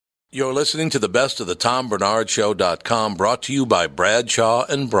You're listening to the best of the TomBernardShow.com, brought to you by Bradshaw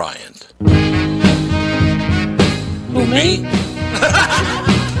and Bryant. Who, me?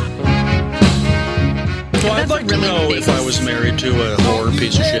 Well, I'd like to know if I was married to a whore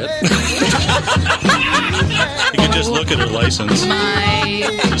piece of shit. You could just look at her license.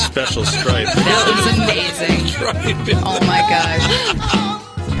 It's a special stripe. That was amazing. Oh my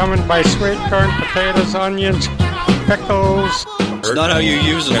gosh. Coming by sweet corn, potatoes, onions, pickles. It's not how you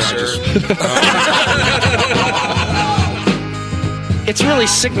use them, sir. It's really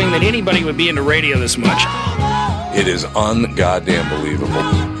sickening that anybody would be into radio this much. It is un-goddamn believable.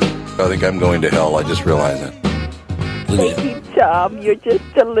 I think I'm going to hell. I just realized that. Thank you, Tom. You're just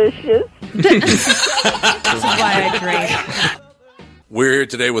delicious. This is why I drink. We're here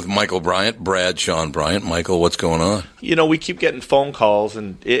today with Michael Bryant, Bradshaw and Bryant. Michael, what's going on? You know, we keep getting phone calls,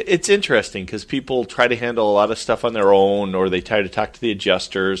 and it's interesting because people try to handle a lot of stuff on their own, or they try to talk to the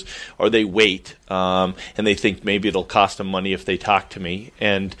adjusters, or they wait, and they think maybe it'll cost them money if they talk to me.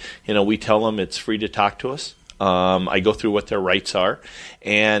 And, you know, we tell them it's free to talk to us. I go through what their rights are,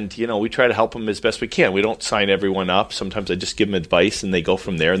 and, you know, we try to help them as best we can. We don't sign everyone up. Sometimes I just give them advice, and they go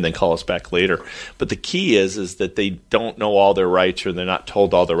from there and then call us back later. But the key is that they don't know all their rights, or they're not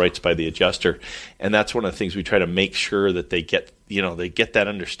told all their rights by the adjuster. And that's one of the things we try to make sure that they get, you know, they get that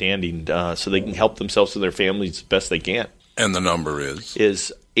understanding so they can help themselves and their families as best they can. And the number is?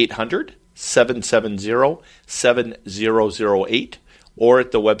 Is 800-770-7008. Or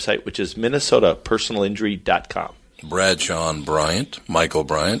at the website, which is minnesotapersonalinjury.com. Bradshaw and Bryant, Michael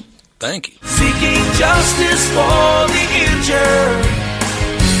Bryant, thank you. Seeking justice for the injured,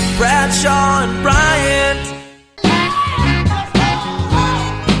 Bradshaw and Bryant.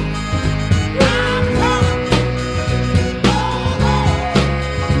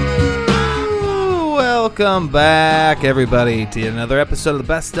 Welcome back, everybody, to another episode of the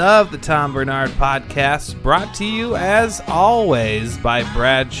Best of the Tom Bernard Podcast, brought to you, as always, by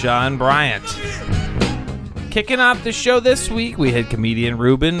Bradshaw and Bryant. Kicking off the show this week, we had comedian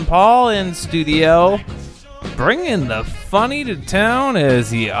Ruben Paul in studio, bringing the funny to town as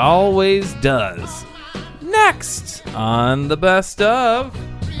he always does. Next on the Best of...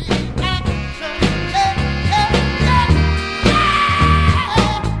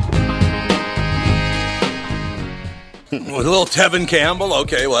 With a little Tevin Campbell.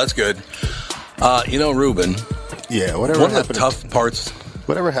 Okay, well, that's good. You know, Ruben. Yeah, whatever. One of the tough parts.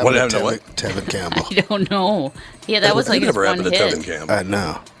 Whatever happened to Tevin Campbell? I don't know. Yeah, that was like his one hit. Tevin Campbell. I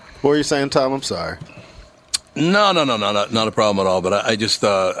know. What were you saying, Tom? I'm sorry. No, not a problem at all. But I just,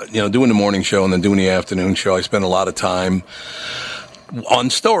 doing the morning show and then doing the afternoon show, I spend a lot of time on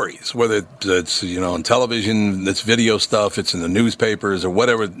stories, whether it's, on television, it's video stuff, it's in the newspapers or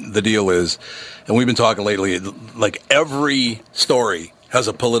whatever the deal is. And we've been talking lately, like every story has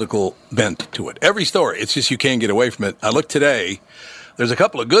a political bent to it. Every story. It's just you can't get away from it. I looked today. There's a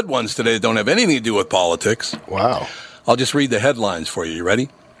couple of good ones today that don't have anything to do with politics. Wow. I'll just read the headlines for you. You ready?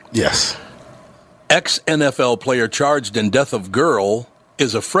 Yes. Ex-NFL player charged in death of girl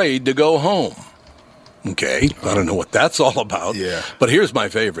is afraid to go home. Okay, I don't know what that's all about. Yeah. But here's my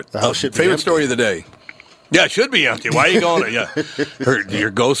favorite. Favorite story of the day. Yeah, it should be empty. Why are you going there? Yeah.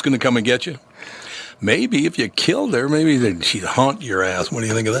 Your ghost going to come and get you? Maybe if you killed her, maybe she'd haunt your ass. What do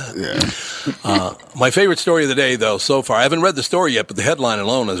you think of that? Yeah. My favorite story of the day, though, so far, I haven't read the story yet, but the headline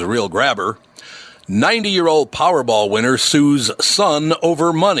alone is a real grabber. 90-year-old Powerball winner sues son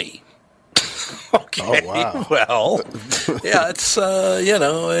over money. Okay. Oh, wow. Well, yeah, it's,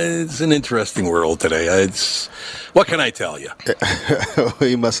 it's an interesting world today. What can I tell you?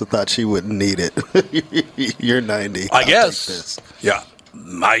 He must have thought she wouldn't need it. You're 90. I guess. Yeah.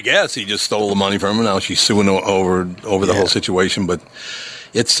 I guess he just stole the money from her. Now she's suing over the whole situation. But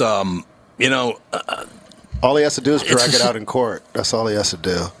it's, all he has to do is drag it out in court. That's all he has to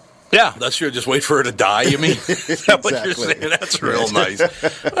do. Yeah, that's true. Just wait for her to die, you mean? Is that what you're saying? That's real nice.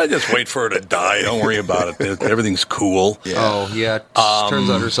 I just wait for her to die. Don't worry about it. Everything's cool. Yeah. Oh, yeah. Turns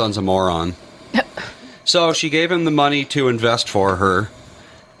out her son's a moron. So she gave him the money to invest for her.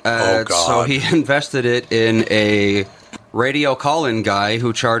 Oh, God. So he invested it in a radio call-in guy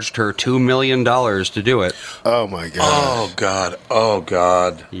who charged her $2 million to do it. Oh, my God. Oh, God. Oh,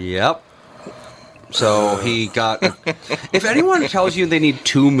 God. Yep. So he got... If anyone tells you they need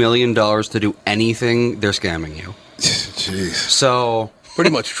 $2 million to do anything, they're scamming you. Jeez. So... Pretty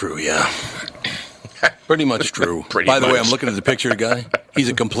much true, yeah. Pretty much true. By the way, I'm looking at the picture guy. He's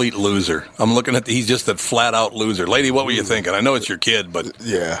a complete loser. I'm looking at he's just a flat-out loser. Lady, what were you thinking? I know it's your kid, but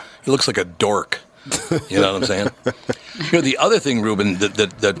yeah, he looks like a dork. You know what I'm saying? The other thing, Ruben,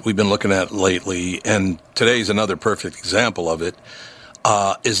 that we've been looking at lately, and today's another perfect example of it,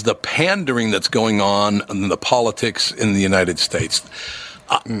 is the pandering that's going on in the politics in the United States.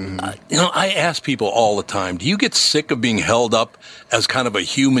 I ask people all the time, do you get sick of being held up as kind of a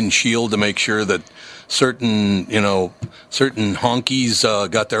human shield to make sure that certain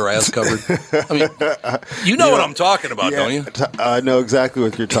honkies got their ass covered? I mean, what I'm talking about, don't you? I know exactly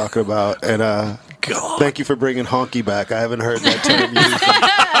what you're talking about. And thank you for bringing honky back. I haven't heard that term used in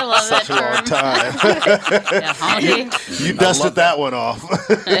such a long time. Honky. You dusted that one off.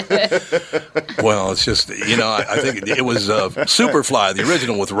 Well, it's just, I think it was Superfly, the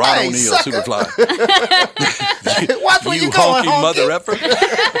original with Ron O'Neal, Superfly. Watch where you you going, honky mother effer.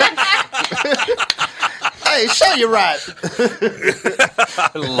 Hey, show you right.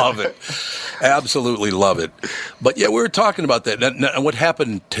 I love it. Absolutely love it. But yeah, we were talking about that. And what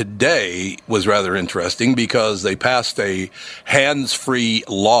happened today was rather interesting because they passed a hands-free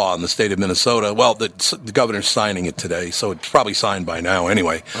law in the state of Minnesota. Well, the governor's signing it today, so it's probably signed by now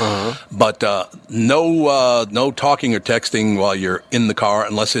anyway. But no talking or texting while you're in the car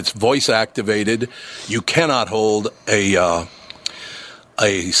unless it's voice activated. You cannot hold a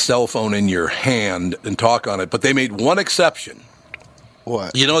cell phone in your hand and talk on it. But they made one exception.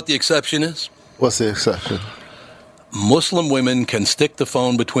 What? You know what the exception is? What's the exception? Muslim women can stick the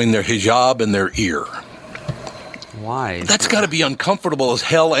phone between their hijab and their ear. Why? That's got to be uncomfortable as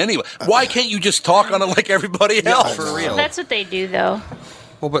hell anyway. Why can't you just talk on it like everybody else? For real. That's what they do, though.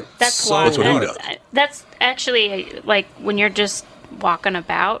 Well, but that's why. That's what who does. That's actually like when you're just walking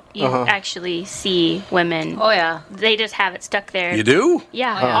about, you actually see women. Oh, yeah. They just have it stuck there. You do?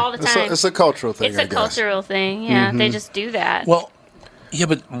 Yeah, all the time. It's a cultural thing, It's a cultural thing, yeah. They just do that. Well, yeah,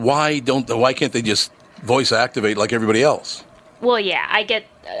 but why can't they just voice activate like everybody else? Well, yeah,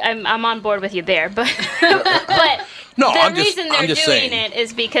 I'm on board with you there, but but no, the reason they're doing it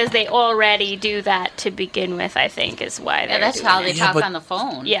is because they already do that to begin with, I think, is why they're that's doing how it. they talk on the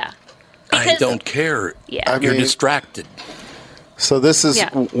phone. Yeah. I don't care. Yeah. You're distracted. So this is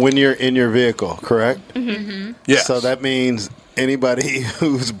when you're in your vehicle, correct? Mm-hmm. Yes. So that means anybody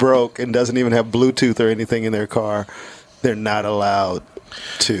who's broke and doesn't even have Bluetooth or anything in their car, they're not allowed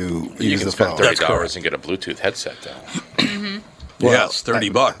to use the phone. You can spend $30 and get a Bluetooth headset, though. Well, yes,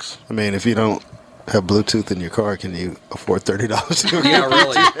 $30. I mean, if you don't have Bluetooth in your car, can you afford $30? Yeah,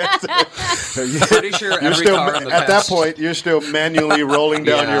 really. Pretty sure every car in the at that point, you're still manually rolling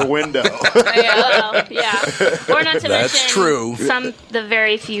down your window. Yeah. Or not to That's mention true. The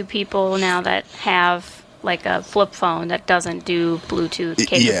very few people now that have like a flip phone that doesn't do Bluetooth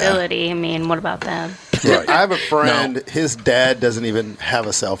capability. I mean, what about them? Right. I have a friend, his dad doesn't even have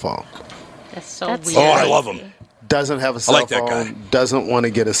a cell phone. That's so weird. Oh, I love him. Doesn't have a cell like phone. that guy. Doesn't want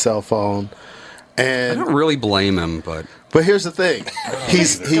to get a cell phone. And I don't really blame him, but here's the thing.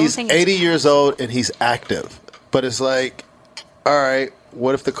 He's 80 years old and he's active. But it's like, all right,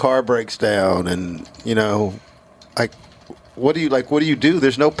 what if the car breaks down and, what do you do?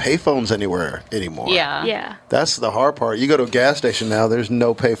 There's no payphones anywhere anymore. Yeah. That's the hard part. You go to a gas station now, there's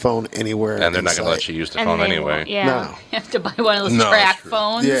no payphone anywhere. And they're not going to let you use the phone anyway. Yeah. No. You have to buy one of those track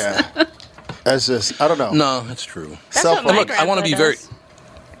phones. Yeah. That's just, I don't know. No, that's true. That's what my Look, I want to be grandpa does.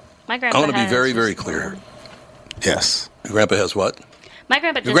 I want to be very, very clear. Yes. Your grandpa has what? My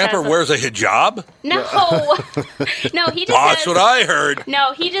grandpa just Your grandpa has wears a hijab? No. No, he just That's what I heard.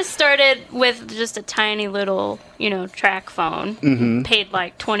 No, he just started with just a tiny little, track phone. Paid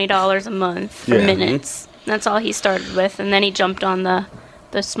like $20 a month for minutes. That's all he started with, and then he jumped on the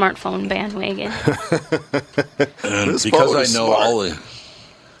smartphone bandwagon. And because I know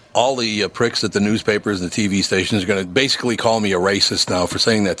all the pricks at the newspapers and the TV stations are going to basically call me a racist now for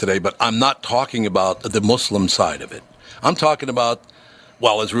saying that today, but I'm not talking about the Muslim side of it. I'm talking about,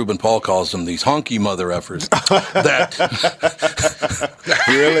 well, as Reuben Paul calls them, these honky mother effers.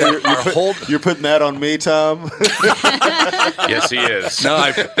 Really? You're putting that on me, Tom? Yes, he is.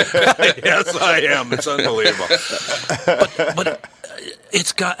 No, yes, I am. It's unbelievable. But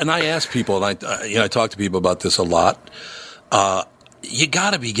it's got, and I ask people, and I talk to people about this a lot. You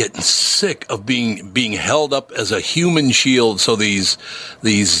got to be getting sick of being held up as a human shield. So these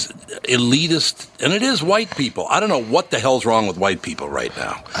elitist, and it is white people. I don't know what the hell's wrong with white people right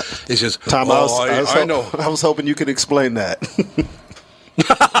now. It's just Tom. I know. I was hoping you could explain that.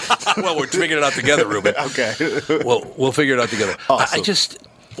 Well, we're figuring it out together, Ruben. Okay. Well, we'll figure it out together. Awesome.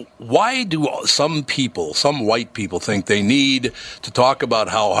 Why do some white people, think they need to talk about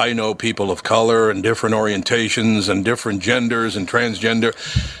how I know people of color and different orientations and different genders and transgender?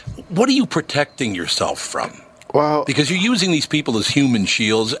 What are you protecting yourself from? Well, because you're using these people as human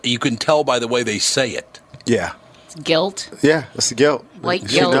shields. You can tell by the way they say it. Yeah. It's guilt. Yeah, it's guilt. White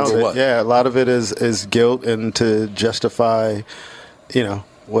guilt. Yeah, a lot of it is guilt and to justify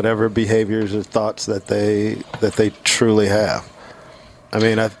whatever behaviors or thoughts that they truly have. I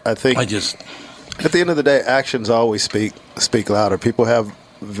mean, I think at the end of the day, actions always speak louder. People have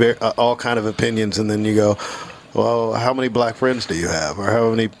all kind of opinions, and then you go, well, how many black friends do you have, or how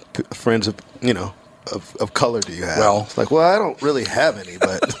many friends of color do you have? Well, it's like, well, I don't really have any,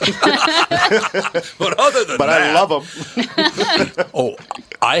 but but other than but that, I love them. Oh,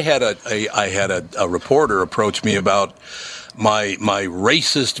 I had a reporter approach me about my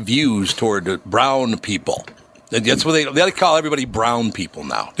racist views toward brown people. That's what they call everybody brown people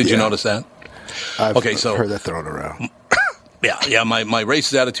now. Did you notice that? I've heard that thrown around. Yeah. My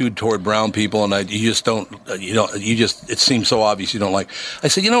racist attitude toward brown people, and it seems so obvious you don't like. I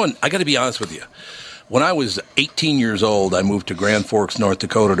said, and I got to be honest with you. When I was 18 years old, I moved to Grand Forks, North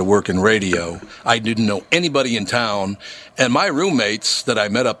Dakota to work in radio. I didn't know anybody in town, and my roommates that I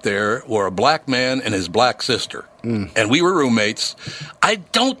met up there were a black man and his black sister. And we were roommates. I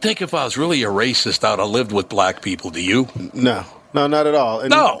don't think if I was really a racist, I'd have lived with black people. Do you? No, not at all.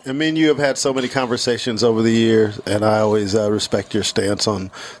 And no. I mean, you have had so many conversations over the years, and I always respect your stance on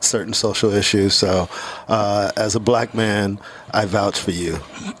certain social issues. So, as a black man, I vouch for you,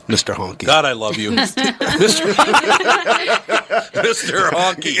 Mr. Honky. God, I love you. Mr.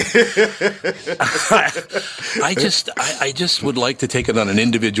 Honky. I just would like to take it on an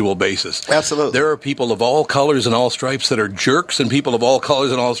individual basis. Absolutely. There are people of all colors and all stripes that are jerks, and people of all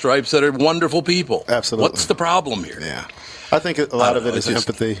colors and all stripes that are wonderful people. Absolutely. What's the problem here? Yeah. I think a lot of it is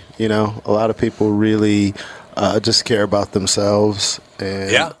empathy. A lot of people really just care about themselves. And,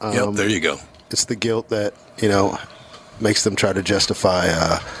 there you go. It's the guilt that, makes them try to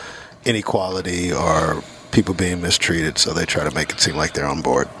justify inequality or people being mistreated, so they try to make it seem like they're on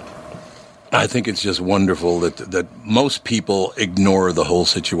board. I think it's just wonderful that most people ignore the whole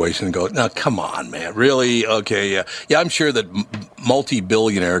situation and go, "Now, come on, man, really? Okay, yeah." I'm sure that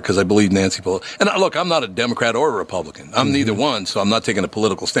multi-billionaire, because I believe Nancy Pelosi. And look, I'm not a Democrat or a Republican. I'm neither one, so I'm not taking a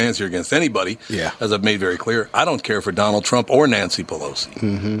political stance here against anybody. Yeah. As I've made very clear, I don't care for Donald Trump or Nancy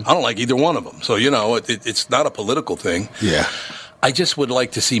Pelosi. I don't like either one of them. So it's not a political thing. Yeah. I just would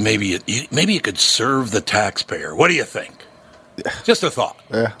like to see maybe it could serve the taxpayer. What do you think? Just a thought.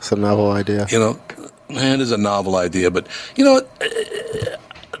 Yeah, it's a novel idea. It is a novel idea, but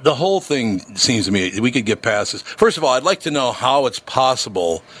the whole thing seems to me we could get past this. First of all, I'd like to know how it's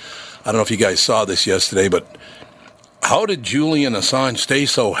possible. I don't know if you guys saw this yesterday, but how did Julian Assange stay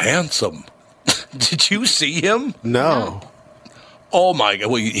so handsome? Did you see him? No. Oh my God!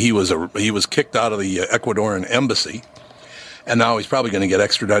 Well, he was kicked out of the Ecuadorian embassy. And now he's probably going to get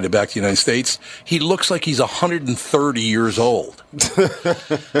extradited back to the United States. He looks like he's 130 years old.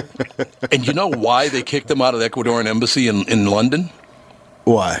 And you know why they kicked him out of the Ecuadorian embassy in London?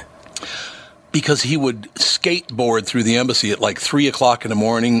 Why? Because he would skateboard through the embassy at like 3 o'clock in the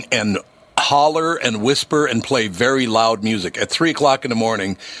morning and holler and whisper and play very loud music at 3 o'clock in the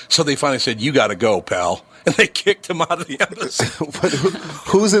morning. So they finally said, "You got to go, pal." And they kicked him out of the embassy. But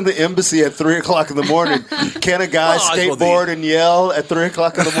who's in the embassy at 3 o'clock in the morning? Can a guy skateboard and yell at 3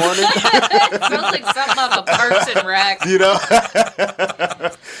 o'clock in the morning? It sounds like something out of Parks and Rec.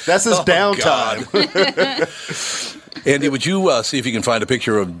 That's his downtime. Andy, would you see if you can find a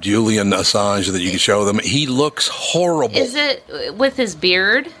picture of Julian Assange that you can show them? He looks horrible. Is it with his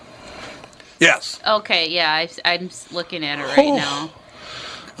beard? Yes. Okay, yeah, I'm looking at it right now.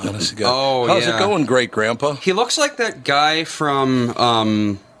 Honestly, God. How's it going, great grandpa? He looks like that guy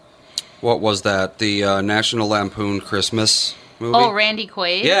from, what was that? The National Lampoon Christmas movie? Oh, Randy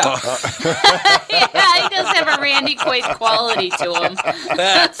Quaid? Yeah. Yeah, he does have a Randy Quaid quality to him.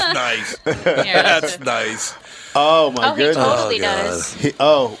 That's nice. That's nice. Oh, my goodness. He totally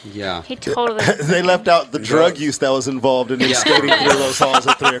does. Yeah. He totally They left out the drug use that was involved in him skating through those halls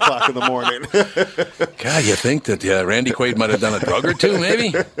at 3 o'clock in the morning. God, you think that Randy Quaid might have done a drug or two, maybe?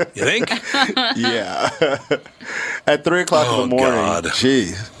 You think? Yeah. At 3 o'clock in the morning. God.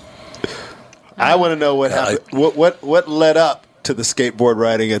 Jeez. I want to know what happened. What led up to the skateboard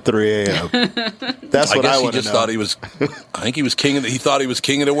riding at 3 a.m. That's what I want to know. Thought he was. I think he was king. He thought he was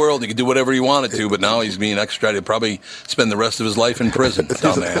king of the world. He could do whatever he wanted to. But now he's being extradited. Probably spend the rest of his life in prison.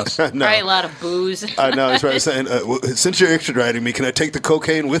 Dumbass. No. Probably a lot of booze. I know. He's probably saying, "Since you're extraditing me, can I take the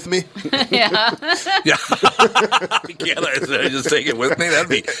cocaine with me?" Yeah. Yeah. Can't I just take it with me?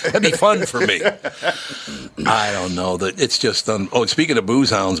 That'd be fun for me. I don't know. It's just. Speaking of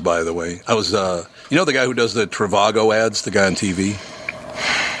booze hounds, by the way, I was. The guy who does the Trivago ads, the guy on TV.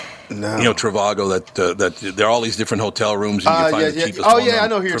 No. Trivago. That there are all these different hotel rooms, and you find the cheapest one. Oh yeah, I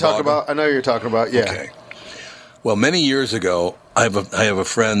know who you're talking about. Yeah. Okay. Well, many years ago, I have a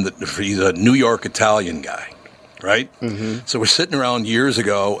friend that he's a New York Italian guy, right? Mm-hmm. So we're sitting around years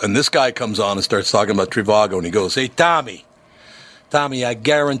ago, and this guy comes on and starts talking about Trivago, and he goes, "Hey, Tommy, I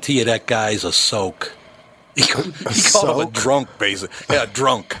guarantee you that guy's a soak." He called him a drunk, basically. Yeah,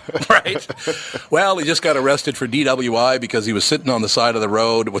 drunk, right? Well, he just got arrested for DWI because he was sitting on the side of the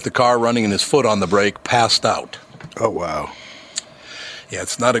road with the car running and his foot on the brake, passed out. Oh, wow. Yeah,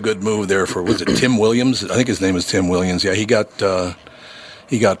 it's not a good move there for, was it Tim Williams? I think his name is Tim Williams. Yeah, he got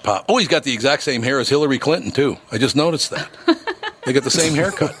popped. Oh, he's got the exact same hair as Hillary Clinton, too. I just noticed that. They got the same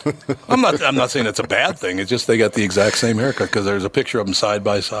haircut. I'm not saying it's a bad thing. It's just they got the exact same haircut because there's a picture of them side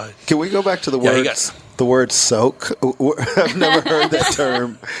by side. Can we go back to the words? The word soak. I've never heard that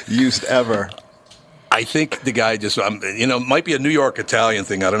term used ever. I think the guy just, it might be a New York Italian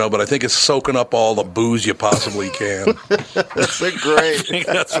thing. I don't know, but I think it's soaking up all the booze you possibly can. That's great.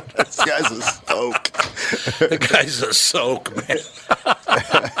 This guy's a soak. The guy's a soak, man.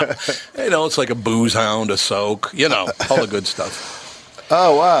 It's like a booze hound, a soak, all the good stuff.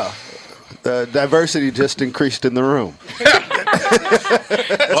 Oh, wow. The diversity just increased in the room.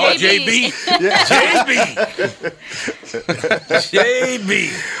 Oh, JB. Yeah. JB.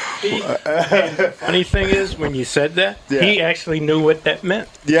 Funny thing is, when you said that, he actually knew what that meant.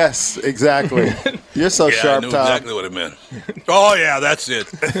 Yes, exactly. You're so sharp, I knew Tom. exactly what it meant. Oh, yeah, that's it.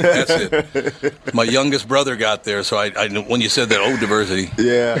 That's it. My youngest brother got there, so I knew when you said that, diversity.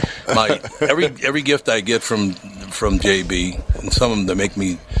 Yeah. Every gift I get from JB, and some of them that make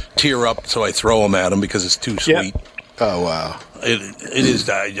me tear up, so I throw them at him because it's too sweet. Yep. Oh, wow. It is,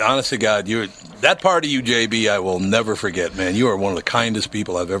 honest to God, that part of you, JB, I will never forget, man. You are one of the kindest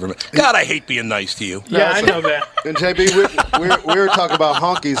people I've ever met. God, I hate being nice to you. Yeah, I know that. And JB, we were talking about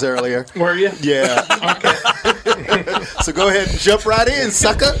honkies earlier. Were you? Yeah. Okay. So go ahead and jump right in,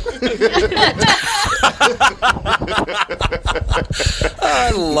 sucker.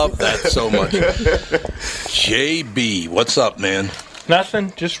 I love that so much. JB, what's up, man?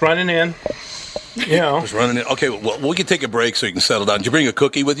 Nothing, just running in. Just running in. Okay, well, we can take a break so you can settle down. Did you bring a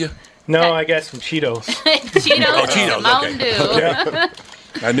cookie with you? No, I got some Cheetos. Cheetos, Mountain okay. Dew. Yeah.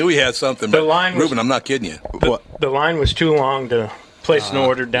 I knew he had something, but Ruben, I'm not kidding you. The line was too long to place an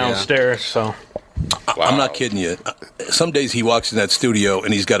order downstairs, so... Wow. I'm not kidding you. Some days he walks in that studio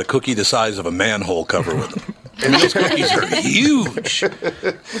and he's got a cookie the size of a manhole cover with him. And those cookies are huge.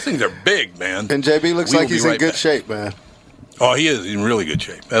 Those things are big, man. And JB looks like he's in good shape, man. Oh, he is in really good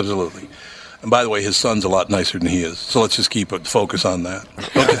shape. Absolutely. And by the way, his son's a lot nicer than he is. So let's just keep a focus on that.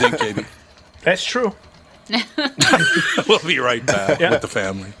 Don't you think, JB? That's true. We'll be right back with the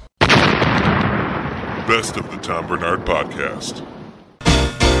family. Best of the Tom Bernard Podcast.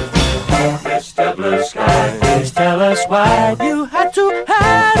 Mr. Blue Sky, please tell us why you had to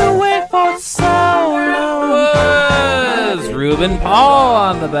hide away for so long. Was Ruben Paul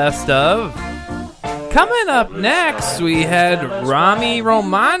on the best of. Coming up next, we had Rami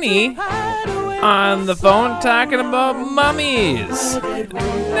Romani on the phone talking about mummies.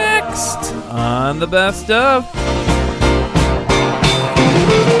 Next on the best of.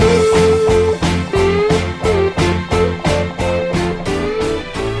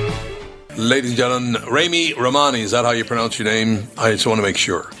 Ladies and gentlemen, Rami Romani, is that how you pronounce your name? I just want to make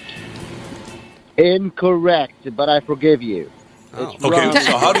sure. Incorrect, but I forgive you. Okay, Rami.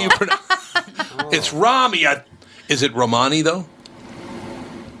 So how do you pronounce? It's Rami. Is it Romani though?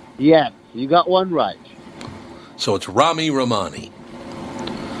 Yes, you got one right. So it's Rami Romani.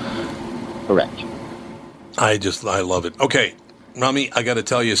 Correct. I love it. Okay, Rami, I got to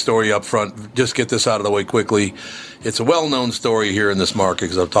tell you a story up front. Just get this out of the way quickly. It's a well-known story here in this market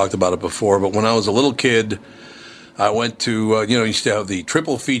because I've talked about it before. But when I was a little kid, I went to, used to have the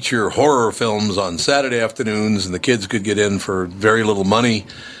triple feature horror films on Saturday afternoons, and the kids could get in for very little money.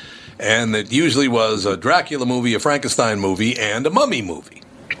 And it usually was a Dracula movie, a Frankenstein movie, and a mummy movie.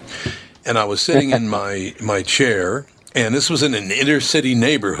 And I was sitting in my chair, and this was in an inner-city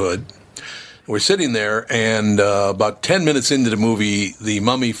neighborhood. We're sitting there, and about 10 minutes into the movie, the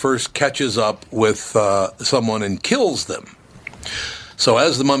mummy first catches up with someone and kills them. So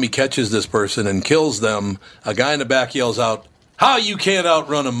as the mummy catches this person and kills them, a guy in the back yells out, "How you can't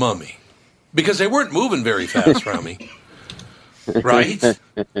outrun a mummy?" Because they weren't moving very fast, Rami. Right?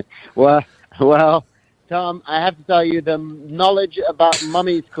 Well, Tom, I have to tell you, the knowledge about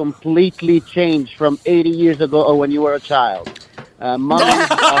mummies completely changed from 80 years ago or when you were a child. Mummies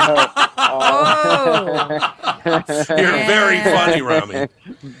You're very funny, Rami.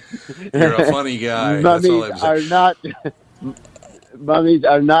 You're a funny guy. That's all I'm saying. Mummies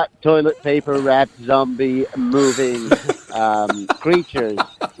are not toilet paper wrapped zombie moving creatures.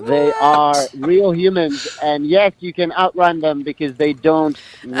 They are real humans, and yes, you can outrun them because they don't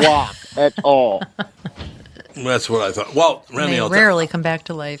walk at all. That's what I thought. Well, Remy, They rarely come back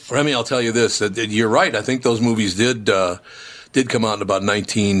to life. Remy, I'll tell you this. That you're right. I think those movies did come out in about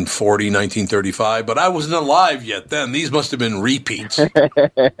 1940, 1935, but I wasn't alive yet then. These must have been repeats.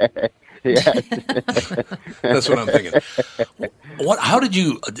 Yes. That's what I'm thinking. How did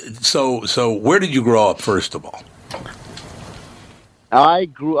you? So where did you grow up? First of all, I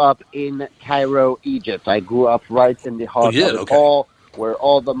grew up in Cairo, Egypt. I grew up right in the heart of it all, where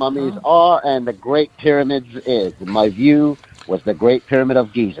all the mummies are and the Great Pyramids is. My view was the Great Pyramid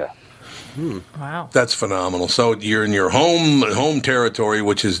of Giza. Wow, that's phenomenal. So you're in your home territory,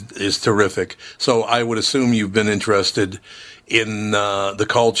 which is terrific. So I would assume you've been interested in the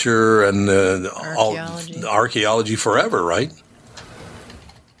culture and archaeology forever, right?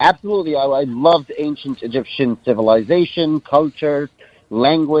 Absolutely. I loved ancient Egyptian civilization, culture,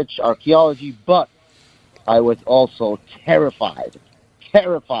 language, archaeology, but I was also terrified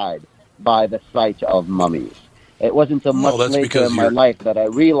by the sight of mummies. It wasn't until much later in my life that I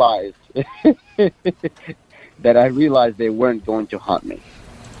realized they weren't going to hunt me.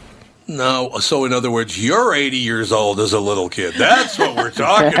 No, so in other words, you're 80 years old as a little kid. That's what we're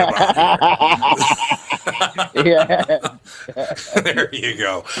talking about. Yeah. There you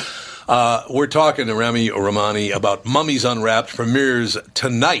go. We're talking to Remy Romani about Mummies Unwrapped. Premieres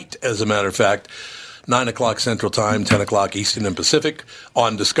tonight, as a matter of fact. 9 o'clock Central Time, 10 o'clock Eastern and Pacific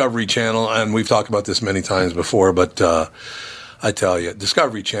on Discovery Channel. And we've talked about this many times before, but I tell you,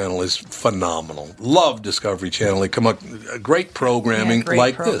 Discovery Channel is phenomenal. Love Discovery Channel. They come up great programming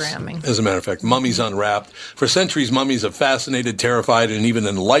this. As a matter of fact, Mummies Unwrapped. For centuries, mummies have fascinated, terrified, and even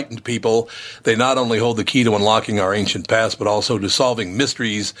enlightened people. They not only hold the key to unlocking our ancient past, but also to solving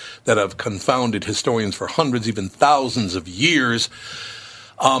mysteries that have confounded historians for hundreds, even thousands of years.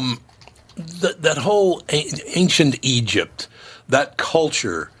 That whole ancient Egypt, that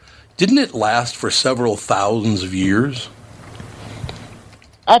culture, didn't it last for several thousands of years?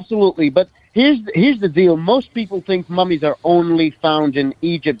 Absolutely, but here's the deal. Most people think mummies are only found in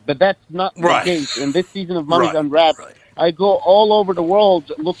Egypt, but that's not the case. In this season of Mummies Unwrapped, I go all over the world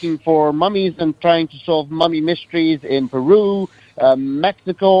looking for mummies and trying to solve mummy mysteries in Peru,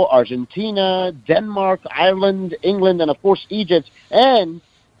 Mexico, Argentina, Denmark, Ireland, England, and of course Egypt. And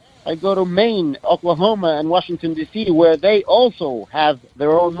I go to Maine, Oklahoma, and Washington, D.C., where they also have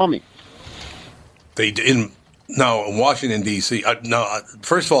their own mummies. Now, in Washington, D.C.,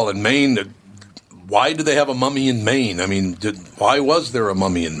 first of all, in Maine, why do they have a mummy in Maine? I mean, why was there a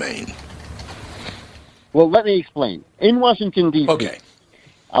mummy in Maine? Well, let me explain. In Washington, D.C.,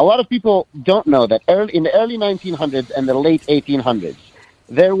 a lot of people don't know that in the early 1900s and the late 1800s,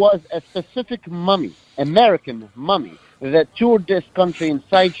 there was a specific mummy, American mummy, that toured this country in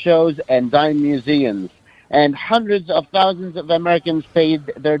sideshows and dime museums. And hundreds of thousands of Americans paid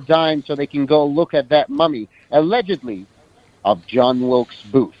their dime so they can go look at that mummy, allegedly of John Wilkes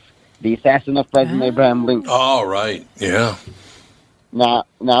Booth, the assassin of President Abraham Lincoln. Oh, right, yeah. Now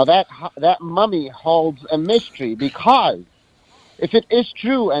that mummy holds a mystery, because if it is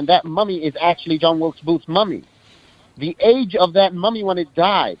true and that mummy is actually John Wilkes Booth's mummy, the age of that mummy when it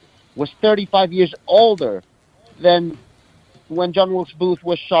died was 35 years older than when John Wilkes Booth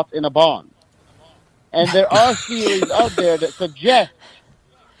was shot in a barn. And there are theories out there that suggest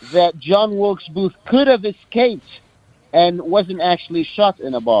that John Wilkes Booth could have escaped and wasn't actually shot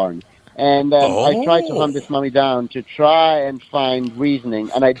in a barn. And I tried to hunt this mummy down to try and find reasoning.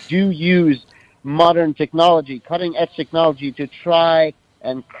 And I do use modern technology, cutting-edge technology, to try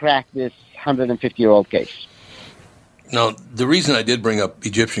and crack this 150-year-old case. Now, the reason I did bring up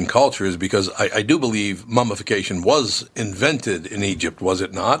Egyptian culture is because I do believe mummification was invented in Egypt, was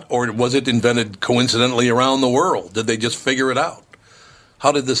it not? Or was it invented coincidentally around the world? Did they just figure it out?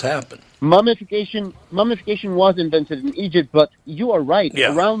 How did this happen? Mummification was invented in Egypt, but you are right.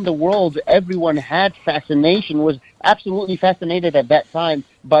 Yeah. Around the world, everyone had was absolutely fascinated at that time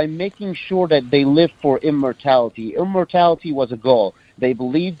by making sure that they lived for immortality. Immortality was a goal. They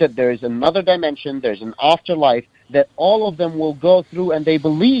believed that there is another dimension, there's an afterlife, that all of them will go through, and they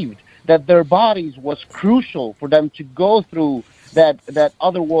believed that their bodies was crucial for them to go through that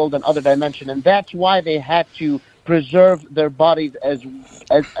other world and other dimension, and that's why they had to preserve their bodies as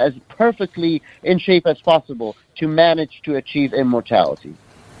perfectly in shape as possible to manage to achieve immortality.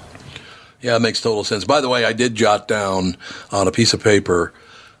 Yeah, it makes total sense. By the way, I did jot down on a piece of paper,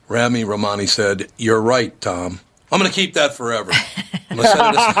 Remy Romani said, "You're right, Tom." I'm going to keep that forever. I'm going to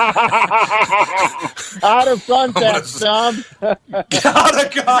send it out of context, Tom. Out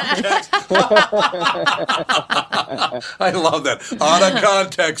of context. I love that. Out of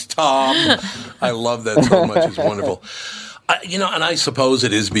context, Tom. I love that so much. It's wonderful. And I suppose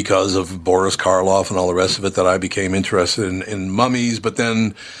it is because of Boris Karloff and all the rest of it that I became interested in mummies. But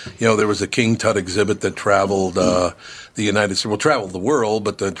then, there was a King Tut exhibit that traveled traveled the world,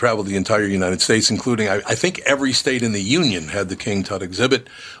 but traveled the entire United States, including, I think, every state in the Union had the King Tut exhibit,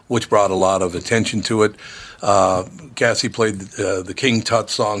 which brought a lot of attention to it. Cassie played the King Tut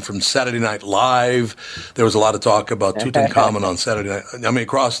song from Saturday Night Live. There was a lot of talk about Tutankhamun on Saturday Night.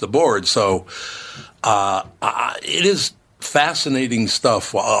 Across the board. So it is fascinating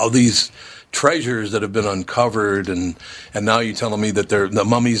stuff. All these treasures that have been uncovered, and now you're telling me that they're the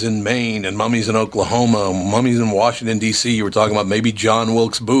mummies in Maine and mummies in Oklahoma, mummies in Washington, D.C. You were talking about maybe John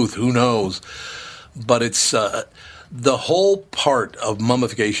Wilkes Booth. Who knows? But it's the whole part of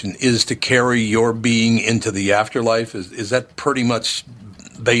mummification is to carry your being into the afterlife. Is that pretty much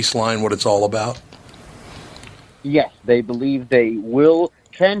baseline what it's all about? Yes, they believe they will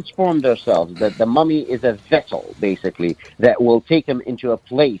transform themselves, that the mummy is a vessel, basically, that will take them into a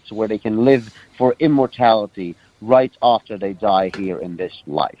place where they can live for immortality right after they die here in this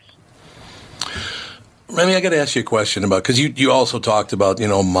life. Remy, I got to ask you a question about, because you also talked about,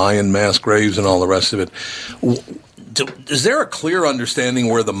 Mayan mass graves and all the rest of it. Is there a clear understanding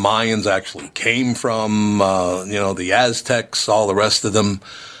where the Mayans actually came from, the Aztecs, all the rest of them?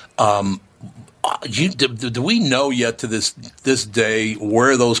 Do we know yet to this day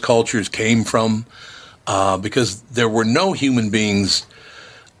where those cultures came from? Because there were no human beings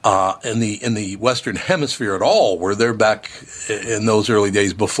in the Western Hemisphere at all. Were there back in those early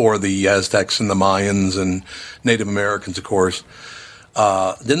days before the Aztecs and the Mayans and Native Americans, of course?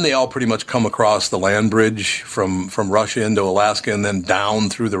 Didn't they all pretty much come across the land bridge from Russia into Alaska and then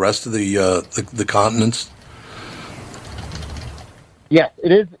down through the rest of the continents? Yes,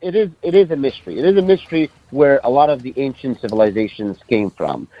 it is a mystery. It is a mystery where a lot of the ancient civilizations came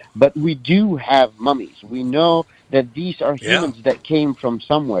from. But we do have mummies. We know that these are humans that came from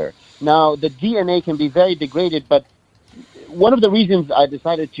somewhere. Now, the DNA can be very degraded, but one of the reasons I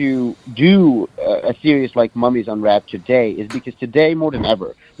decided to do a series like Mummies Unwrapped today is because today, more than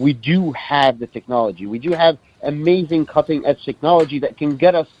ever, we do have the technology. We do have amazing cutting-edge technology that can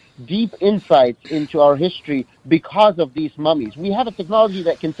get us deep insights into our history because of these mummies. We have a technology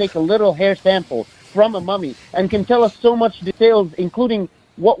that can take a little hair sample from a mummy and can tell us so much details, including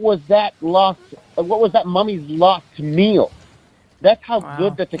what was that mummy's lost meal. That's how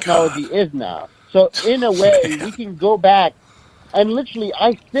good the technology is now. So in a way, we can go back and literally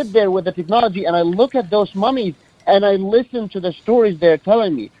I sit there with the technology and I look at those mummies and I listen to the stories they're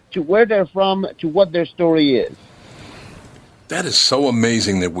telling me, to where they're from, to what their story is. That is so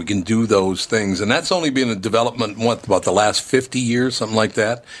amazing that we can do those things. And that's only been a development, about the last 50 years, something like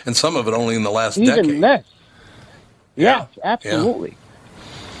that? And some of it only in the last decade. Even less. Yes, absolutely. Yeah.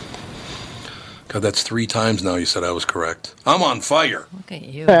 God, that's 3 times now you said I was correct. I'm on fire. Look at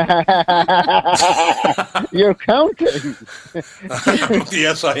you. You're counting.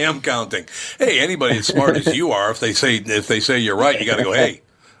 Yes, I am counting. Hey, anybody as smart as you are, if they say you're right, you got to go, hey,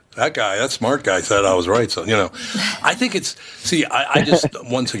 that smart guy said I was right. So, I think I just,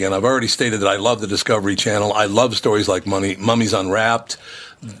 once again, I've already stated that I love the Discovery Channel. I love stories like Mummies Unwrapped,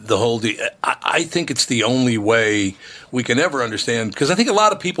 the whole I think it's the only way we can ever understand, because I think a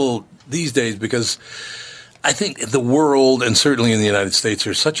lot of people these days, because I think the world, and certainly in the United States,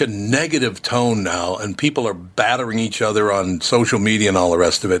 there's such a negative tone now, and people are battering each other on social media and all the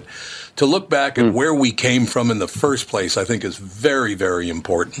rest of it. To look back at where we came from in the first place, I think is very, very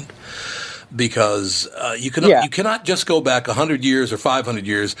important. Because you cannot just go back 100 years or 500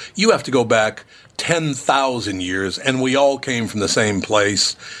 years. You have to go back 10,000 years, and we all came from the same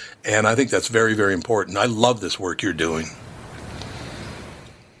place. And I think that's very, very important. I love this work you're doing.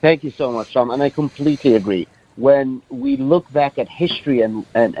 Thank you so much, Tom, and I completely agree. When we look back at history and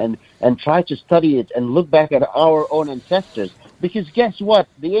try to study it and look back at our own ancestors, because guess what?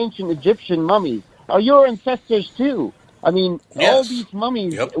 The ancient Egyptian mummies are your ancestors too. I mean, all these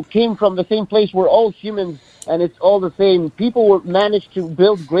mummies came from the same place. We're all humans, and it's all the same. People managed to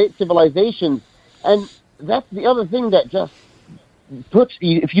build great civilizations, and that's the other thing that just puts,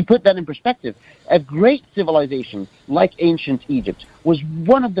 if you put that in perspective, a great civilization like ancient Egypt was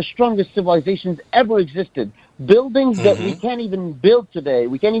one of the strongest civilizations ever existed. Buildings that we can't even build today,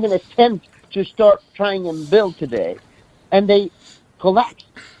 we can't even attempt to start trying and build today, and they collapsed.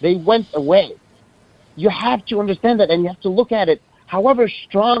 They went away. You have to understand that, and you have to look at it. However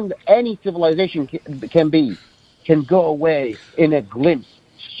strong any civilization can be, can go away in a glimpse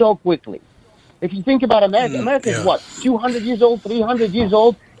so quickly. If you think about America, America's what, 200 years old, 300 years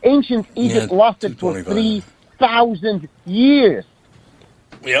old? Ancient Egypt lost it for 3,000 years.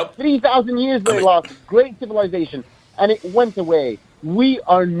 Yep. 3,000 years they lost. Great civilization. and it went away. We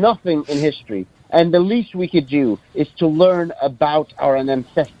are nothing in history, and the least we could do is to learn about our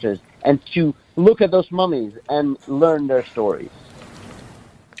ancestors and to look at those mummies and learn their stories.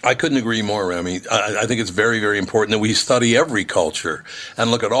 I couldn't agree more, Remy. I think it's very, very important that we study every culture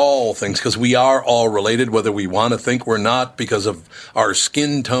and look at all things, because we are all related, whether we want to think we're not because of our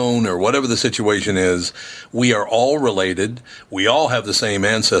skin tone or whatever the situation is. We are all related. We all have the same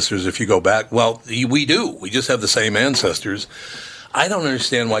ancestors if you go back. Well, we do. We just have the same ancestors. I don't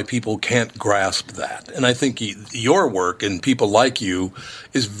understand why people can't grasp that. And I think your work and people like you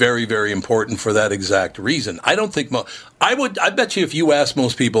is very, very important for that exact reason. I don't think I bet you if you ask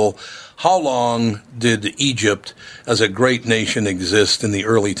most people, how long did Egypt as a great nation exist in the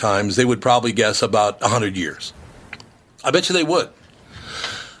early times, they would probably guess about 100 years. I bet you they would.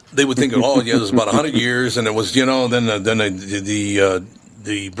 They would think, oh, yeah, it was about 100 years, and it was, then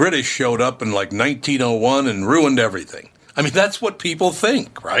the British showed up in like 1901 and ruined everything. I mean, that's what people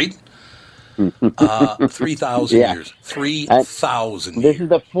think, right? 3,000 years. 3,000 years. This is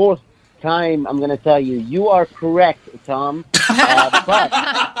the fourth time I'm going to tell you. You are correct, Tom. But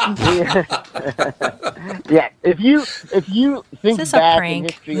yeah, if you think back in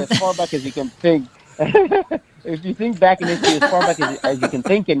history as far back as you can think, if you think back in history as far back as you can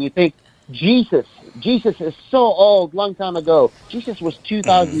think, and you think Jesus is so old, long time ago. Jesus was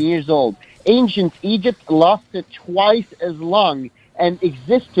 2,000 years old. Ancient Egypt lasted twice as long and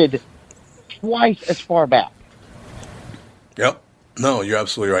existed twice as far back. Yep. No, you're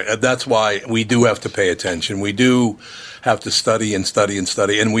absolutely right. That's why we do have to pay attention. We do have to study and study and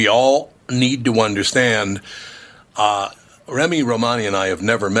study. And we all need to understand, Remy Romani and I have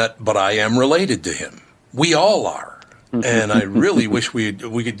never met, but I am related to him. We all are. And I really wish we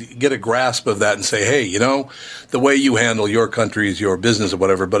could get a grasp of that and say, hey, the way you handle your country is your business or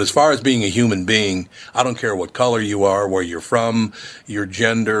whatever. But as far as being a human being, I don't care what color you are, where you're from, your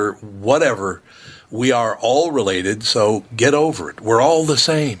gender, whatever. We are all related, so get over it. We're all the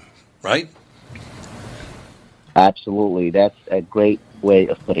same, right? Absolutely. That's a great way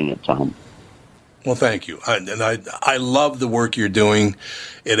of putting it, Tom. Well, thank you. I love the work you're doing.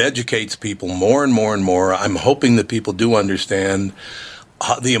 It educates people more and more and more. I'm hoping that people do understand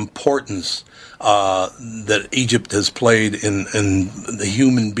the importance that Egypt has played in the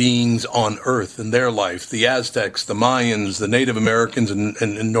human beings on Earth in their life. The Aztecs, the Mayans, the Native Americans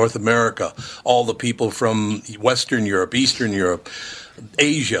in North America, all the people from Western Europe, Eastern Europe,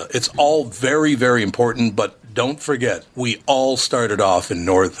 Asia. It's all very, very important, but don't forget, we all started off in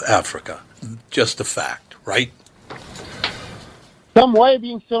North Africa. Just a fact, right? Tom, why are you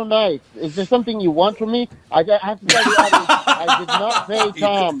being so nice? Is there something you want from me? I have to tell you, I did not pay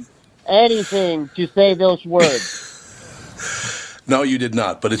Tom anything to say those words. No, you did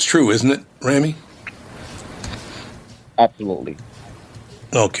not, but it's true, isn't it, Ramy? Absolutely.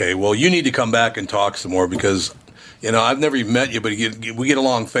 Okay, well, you need to come back and talk some more because, I've never even met you, but we get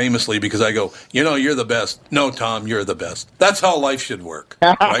along famously because I go, you're the best. No, Tom, you're the best. That's how life should work,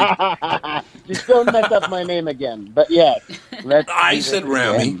 right? Just don't mess up my name again. But yes. I said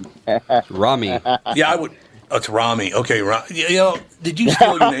Ramy. Rami. Yeah, I would. Oh, it's Rami. Okay, did you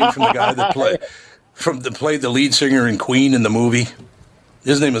steal your name from the guy that played the lead singer in Queen in the movie?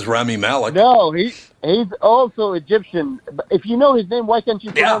 His name is Rami Malek. No, he's also Egyptian. If you know his name, why can't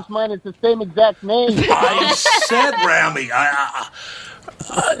you pronounce mine? It's the same exact name. I said Rami.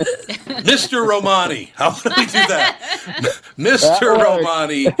 Mr. Romani. How would we do that? Mr.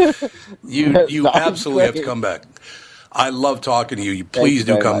 Romani, you absolutely have to come back. I love talking to you. Please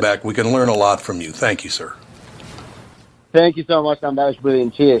do come back. We can learn a lot from you. Thank you, sir. Thank you so much, Tom. That was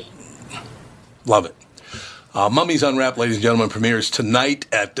brilliant. Cheers. Love it. Mummies Unwrapped, ladies and gentlemen, premieres tonight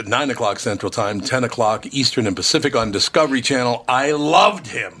at 9 o'clock Central Time, 10 o'clock Eastern and Pacific on Discovery Channel. I loved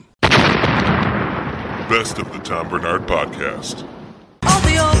him. Best of the Tom Bernard Podcast. All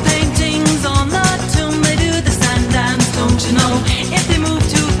the old paintings on the tomb, they do the sun dance, don't you know? If they move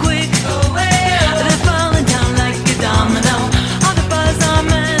too quick, they're falling down like a domino. All the buzz are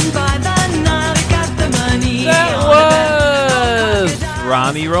men by the night, they got the money. That was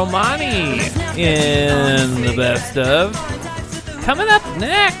Rami Romani in the best of. Coming up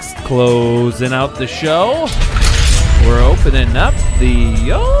next, closing out the show, we're opening up the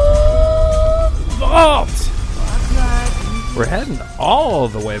vault. We're heading all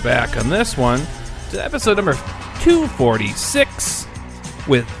the way back on this one to episode number 246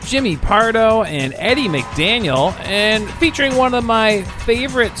 with Jimmy Pardo and Eddie McDaniel, and featuring one of my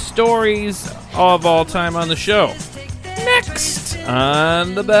favorite stories of all time on the show. Next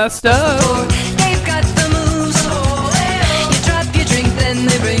on the best of. They've got the moves. You drop your drink, then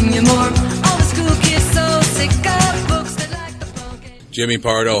they bring you more. All the school kids so sick of Jimmy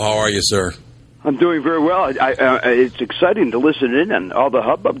Pardo, how are you, sir? I'm doing very well. It's exciting to listen in on all the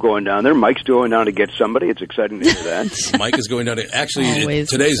hubbub going down there. Mike's going down to get somebody. It's exciting to hear that. Mike is going down to... Actually,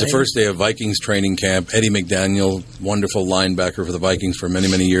 today's the first day of Vikings training camp. Eddie McDaniel, wonderful linebacker for the Vikings for many,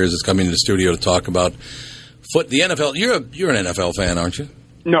 many years, is coming to the studio to talk about the NFL. You're an NFL fan, aren't you?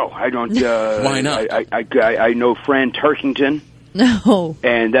 No, I don't. Why not? I know Fran Tarkington. No.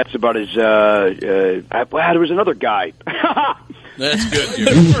 And that's about as... there was another guy. That's good, dude.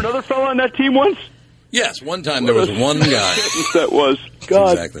 Was there another fellow on that team once? Yes, one time there was one guy. That was.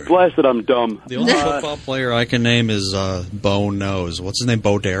 God Exactly. bless it, I'm dumb. The only football player I can name is Bo Nose. What's his name?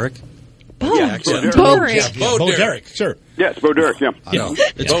 Bo Derek? Bo Derek. Bo Derek, sure. Yes, Bo Derek, yeah.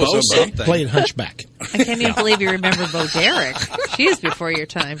 It's Bo something. Playing Hunchback. I can't even believe you remember Bo Derek. She is before your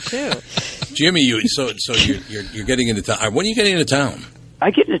time, too. Jimmy, you're getting into town. When are you getting into town? I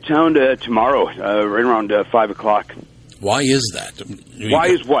get into town tomorrow, right around 5 o'clock. Why is that? Why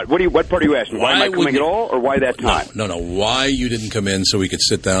is what? What part are you asking? Why am I coming at all, or why that time? No. Why you didn't come in so we could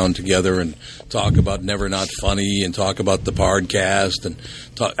sit down together and talk about Never Not Funny and talk about the podcast and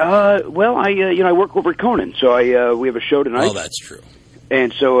talk? Well, I work over at Conan, so we have a show tonight. Oh, that's true.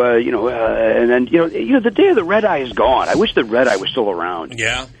 And so and then the day of the red eye is gone. I wish the red eye was still around.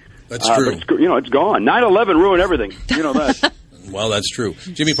 Yeah, that's true. But it's gone. 9/11 ruined everything. You know that. Well, that's true.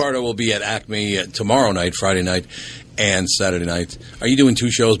 Jimmy Pardo will be at Acme tomorrow night, Friday night, and Saturday night. Are you doing 2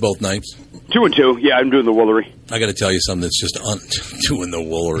 shows both nights? 2 and 2. Yeah, I'm doing the Woolery. I got to tell you something that's just doing the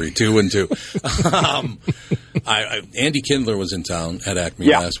Woolery. 2 and 2. Andy Kindler was in town at Acme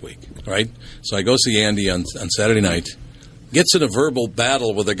last week, right? So I go see Andy on Saturday night. Gets in a verbal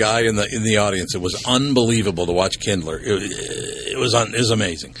battle with a guy in the audience. It was unbelievable to watch Kindler. It was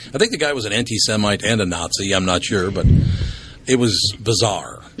amazing. I think the guy was an anti-Semite and a Nazi. I'm not sure, but it was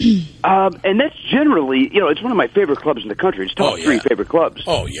bizarre. And that's generally, it's one of my favorite clubs in the country. It's top 3 favorite clubs.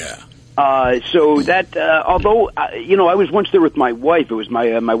 Oh, yeah. So that, although, I was once there with my wife. It was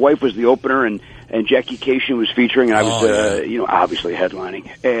my wife was the opener, and Jackie Cation was featuring, and I was, obviously headlining.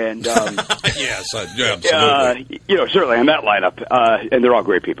 And yes, absolutely. Certainly on that lineup, and they're all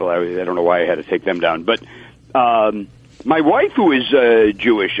great people. I don't know why I had to take them down, but my wife, who is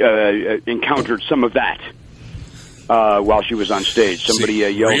Jewish, encountered some of that. While she was on stage, somebody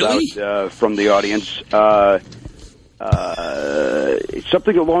yelled out from the audience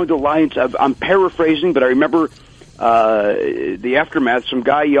something along the lines of, I'm paraphrasing, but I remember the aftermath. Some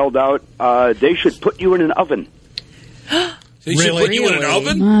guy yelled out, they should put you in an oven. They should put you in an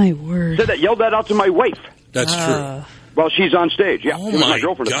oven? My word. Yelled that out to my wife. That's true. While she's on stage. Yeah, oh she was my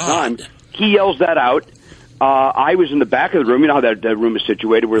girlfriend God. at the time. He yells that out. I was in the back of the room. You know how that room is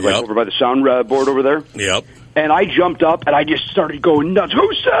situated? We're like over by the sound board over there. Yep. And I jumped up and I just started going nuts.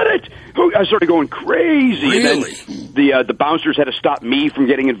 Who said it? I started going crazy. Really? And then the bouncers had to stop me from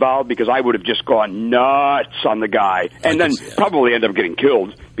getting involved because I would have just gone nuts on the guy, and then probably end up getting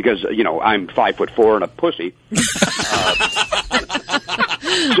killed because I'm 5'4" and a pussy.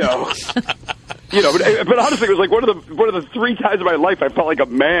 But honestly, it was like one of the 3 times in my life I felt like a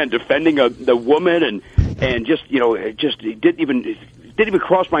man defending the woman, and just it didn't even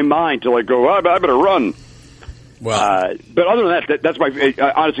cross my mind to go. I better run. Well, but other than that, that's my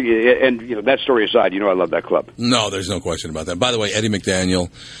honestly, and that story aside, I love that club. No, there's no question about that. By the way, Eddie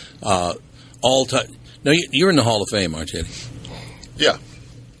McDaniel, all time. No, you're in the Hall of Fame, aren't you, Eddie? Yeah.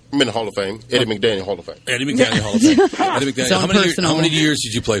 I'm in the Hall of Fame. Eddie McDaniel Hall of Fame. Eddie McDaniel Hall of Fame. Eddie McDaniel. How many years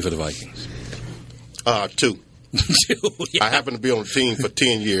did you play for the Vikings? 2. I happened to be on the team for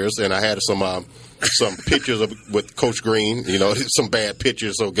 10 years, and I had some pictures with Coach Green, some bad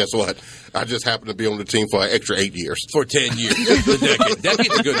pictures. So guess what? I just happened to be on the team for an extra 8 years. For 10 years.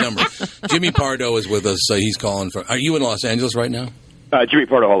 Decade's a good number. Jimmy Pardo is with us. He's calling for... Are you in Los Angeles right now? Jimmy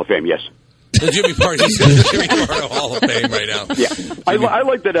Pardo Hall of Fame, yes. Jimmy Pardo Hall of Fame right now. Yeah, I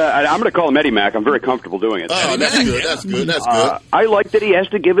like that. I'm going to call him Eddie Mac. I'm very comfortable doing it. Oh, that's good. That's good. That's good. I like that he has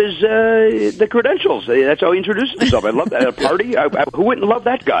to give his the credentials. That's how he introduces himself. I love that at a party. Who wouldn't love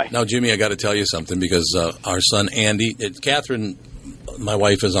that guy? Now, Jimmy, I got to tell you something because our son Andy, Catherine, my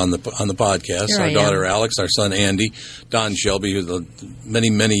wife is on the podcast. Here our daughter Alex, our son Andy, Don Shelby, who's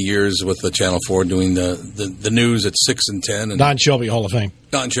many years with the Channel 4 doing the news at 6 and 10. And Don Shelby Hall of Fame.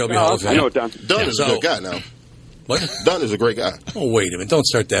 Don Shelby Hall of Fame. I know it, Don. Don is a good guy now. What? Don is a great guy. Oh, wait a minute. Don't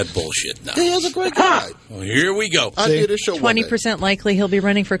start that bullshit now. He is a great guy. Well, here we go. I did a show 20% likely he'll be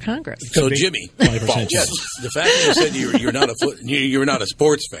running for Congress. So, Jimmy, 20% yes, the fact that you said you're not a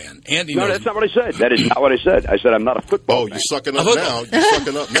sports fan. Andy no, knows. That's not what I said. That is not what I said. I said I'm not a football fan. You're sucking up now. You're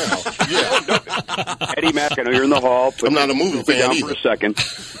sucking up now. Yeah. Eddie Mac, I know you're in the hall. I'm not a movie fan down either. For a second.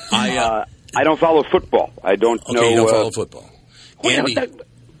 I don't follow football. I don't know. You don't follow football. Andy,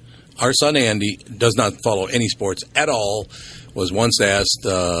 our son Andy does not follow any sports at all. Was once asked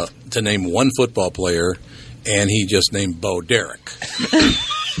to name one football player, and he just named Bo Derek.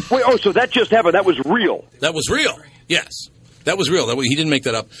 Wait, so that just happened? That was real? That was real. Yes, that was real. He didn't make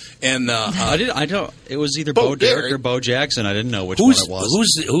that up. And I don't. It was either Bo Derek or Bo Jackson. I didn't know which one it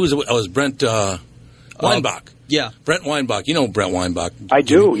was. Who was Brent Weinbach? Yeah, Brent Weinbach. You know Brent Weinbach. I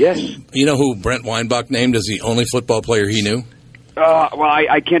do. Yes. You know who Brent Weinbach named as the only football player he knew? Well,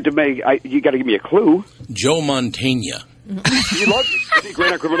 I can't debate. You got to give me a clue. Joe Montana. You love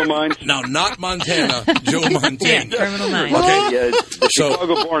Great on Criminal Minds? No, not Montana. Joe Montana. Yeah, Criminal Minds. Okay, the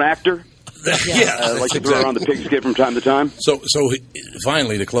Chicago-born actor. Like to throw around the pigskin from time to time. So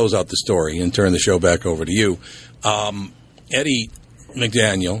finally, to close out the story and turn the show back over to you, Eddie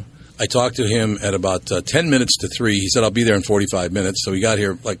McDaniel. I talked to him at about 10 minutes to 3. He said, I'll be there in 45 minutes. So he got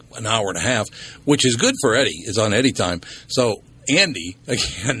here like an hour and a half, which is good for Eddie. It's on Eddie time. So Andy,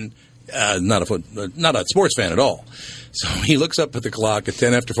 again, not a sports fan at all. So he looks up at the clock at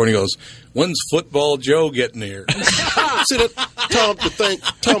 10 after 4 and he goes, when's Football Joe getting here? See, Tom,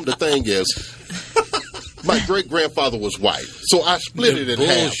 the thing is, my great-grandfather was white, so I split it in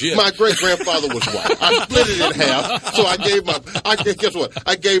half. My great-grandfather was white. I split it in half, so I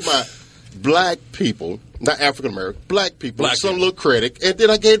gave my black people, not African-American, black people, some little credit, and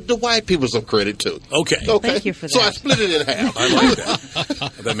then I gave the white people some credit, too. Okay. Thank you for that. So I split it in half. I like that.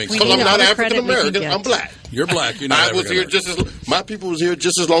 That makes sense. Because I'm not African-American, I'm black. You're black. You're not my people was here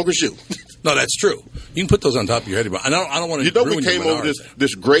just as long as you. No, that's true. You can put those on top of your head. But I don't want to ruin we came over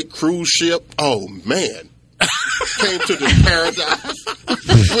this great cruise ship. Oh, man. Came to this paradise.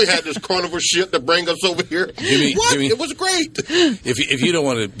 We had this carnival ship to bring us over here. Jimmy, it was great. If you don't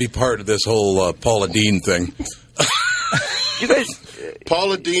want to be part of this whole Paula Dean thing. You guys,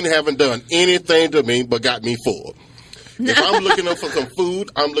 Paula Dean haven't done anything to me but got me full. If I'm looking up for some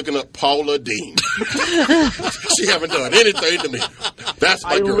food, I'm looking up Paula Dean. She haven't done anything to me. That's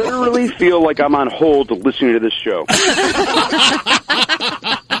my girl. I literally feel like I'm on hold listening to this show.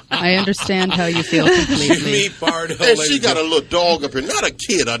 I understand how you feel completely. Jimmy Pardo, and she got a little dog up here. Not a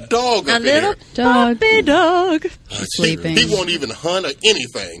kid, a dog up here. A little puppy dog. Sleeping. He won't even hunt or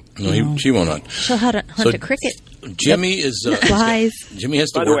anything. No, she won't hunt. She'll hunt a cricket. Jimmy is... flies. Jimmy has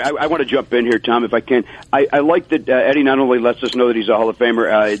to By the way, I want to jump in here, Tom, if I can. I like that Eddie not only lets us know that he's a Hall of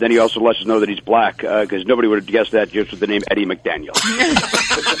Famer, then he also lets us know that he's black, because nobody would have guessed that just with the name Eddie McDaniel.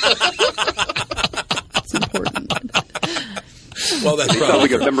 It's important. Well, that's he sounds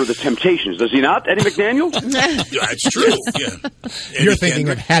like a member of the Temptations, does he not, Eddie McDaniel? Yeah, it's true. Yeah. You're thinking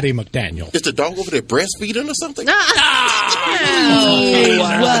of Hattie McDaniel. Is the dog over there breastfeeding or something?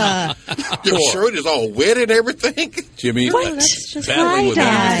 Your shirt is all wet and everything. Jimmy, That's just battling with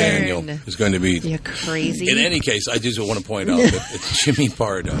high-dive. Eddie McDaniel is going to be... You're crazy. In any case, I just want to point out that it's Jimmy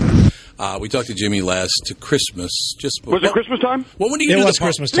Pardo. We talked to Jimmy last Christmas. Was it Christmas time? When do you do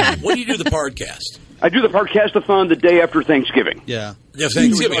Christmas time. When do you do the podcast? I do the podcast-a-thon the day after Thanksgiving. Yeah. Yeah,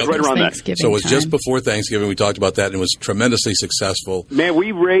 Thanksgiving. Right around that. So it was just before Thanksgiving. We talked about that, and it was tremendously successful. Man,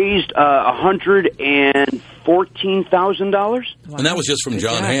 we raised $114,000. Wow. And that was just from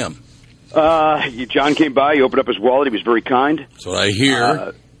John Hamm. John came by. He opened up his wallet. He was very kind. That's what I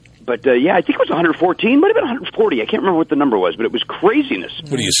hear. But yeah, I think it was 114. Might have been 140. I can't remember what the number was, but it was craziness.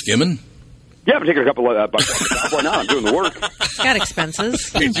 What are you skimming? Yeah, I'm taking a couple of bucks off the top. Why not? I'm doing the work. It's got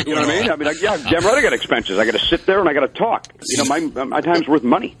expenses. You know what I mean? Yeah, damn right I got expenses. I got to sit there and I got to talk. You know, my time's worth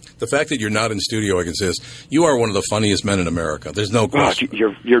money. The fact that you're not in studio, I can say this: you are one of the funniest men in America. There's no question.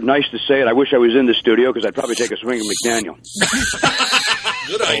 You're nice to say it. I wish I was in the studio because I'd probably take a swing at McDaniel.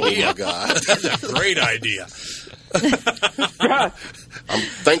 Good idea. Oh my God, that's a great idea.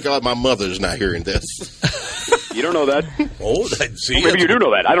 Thank God my mother's not hearing this. You don't know that. Oh, see. Well, maybe you do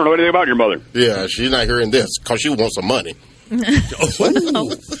know that. I don't know anything about your mother. Yeah, she's not hearing this because she wants some money.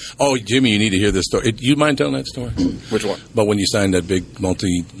 Oh, Jimmy, you need to hear this story. You mind telling that story? Which one? But when you signed that big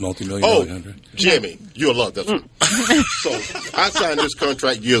multi-million dollar contract. Jimmy, you'll love this one. So I signed this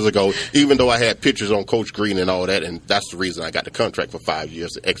contract years ago, even though I had pictures on Coach Green and all that, and that's the reason I got the contract for 5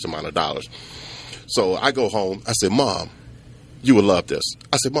 years, X amount of dollars. So I go home. I said, Mom, you will love this.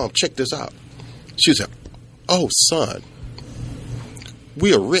 I said, Mom, check this out. She said, oh, son,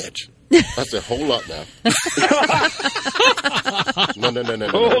 we are rich. I said, hold up now. No.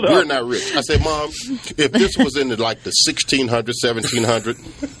 We're not rich. I said, Mom, if this was in the 1600, 1700,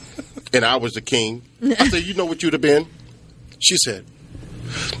 and I was the king, I said, you know what you'd have been? She said,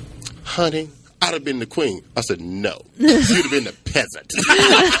 honey, I'd have been the queen. I said, no. You'd have been the peasant.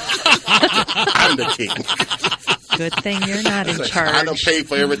 I'm the king. Good thing you're not in charge. I done paid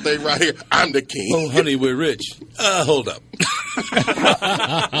for everything right here. I'm the king. Oh, honey, we're rich. Hold up.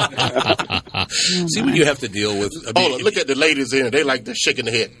 See what you have to deal with. Look at the ladies in. They like they're shaking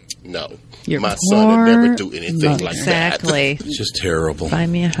their head. No, You're my son would never poor do anything like that. Exactly. It's just terrible. Buy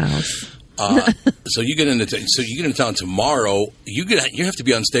me a house. So you get into town tomorrow. You have to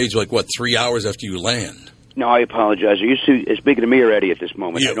be on stage 3 hours after you land. No, I apologize. Are you speaking to me or Eddie at this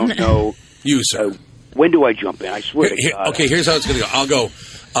moment? I don't know. You, sir. When do I jump in? I swear to God. Okay, here's how it's going to go. I'll go.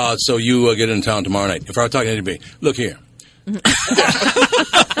 So you get in town tomorrow night. If I were talking to anybody, look here. That's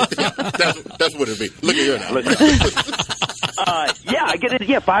what it'd be. Look at here now. I get it.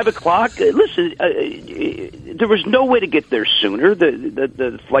 Yeah, 5 o'clock. Listen, there was no way to get there sooner.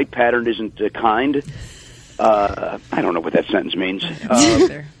 The flight pattern isn't kind. I don't know what that sentence means.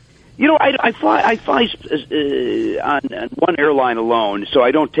 I fly on one airline alone, so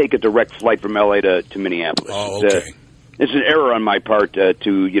I don't take a direct flight from LA to Minneapolis. Oh, okay. It's an error on my part so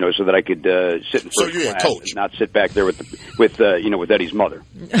that I could sit in first class and not sit back there with Eddie's mother.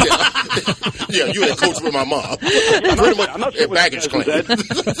 Yeah, you had coach with my mom. I'm not sure baggage claim.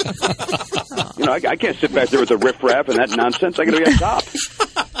 I can't sit back there with the riffraff and that nonsense. I got to be on top.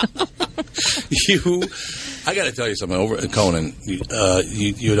 I got to tell you something. Over at Conan, you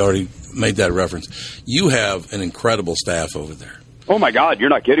had already made that reference. You have an incredible staff over there. Oh my God, you're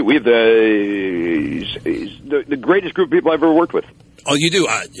not kidding. We have the greatest group of people I've ever worked with. Oh, you do?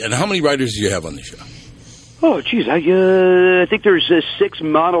 And how many writers do you have on the show? Oh, geez, I think there's 6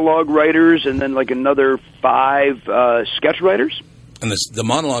 monologue writers and then another 5 sketch writers. And the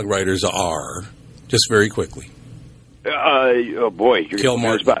monologue writers are, just very quickly. Oh boy, you're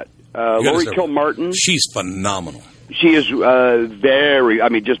Kilmartin. spot. Lori Kilmartin. She's phenomenal. She is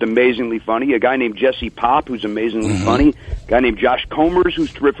just amazingly funny. A guy named Jesse Pop, who's amazingly funny. A guy named Josh Comers,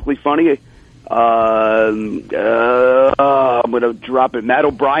 who's terrifically funny. I'm going to drop it. Matt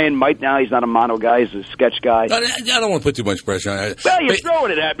O'Brien might now. He's not a mono guy. He's a sketch guy. I don't want to put too much pressure on it. Well, you're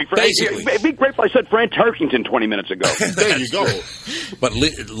throwing it at me, Frank. It'd be grateful I said Fran Tarkington 20 minutes ago. There you go. But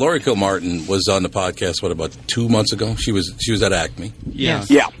Lori Kilmartin was on the podcast, about 2 months ago? She was at Acme. Yeah.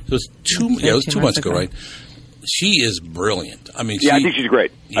 It was 2 months ago, right? She is brilliant. I mean, I think she's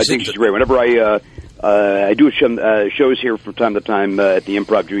great. Whenever I do shows here from time to time at the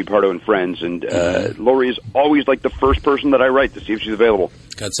Improv, Jimmy Pardo and Friends, and Lori is always the first person that I write to see if she's available.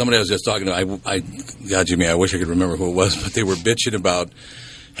 God, somebody I was just talking to, God, Jimmy, I wish I could remember who it was, but they were bitching about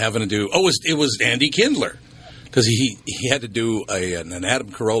having to do. Oh, it was Andy Kindler. Because he had to do an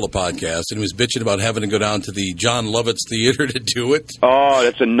Adam Carolla podcast, and he was bitching about having to go down to the John Lovitz Theater to do it. Oh,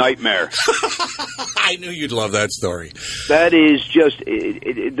 that's a nightmare. I knew you'd love that story. That is just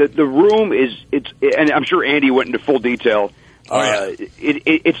the room is and I'm sure Andy went into full detail.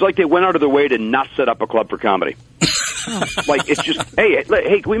 It's like they went out of their way to not set up a club for comedy. It's just hey,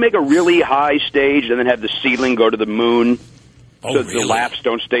 can we make a really high stage and then have the ceiling go to the moon so the laughs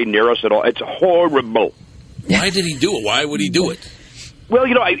don't stay near us at all? It's horrible. Why did he do it? Why would he do it? Well,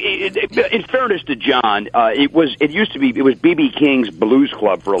 in fairness to John, it was B.B. King's Blues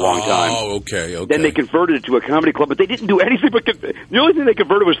Club for a long time. Oh, okay. Then they converted it to a comedy club, but they didn't do anything. The only thing they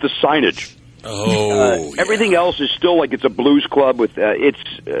converted was the signage. Oh, everything else is still it's a blues club with I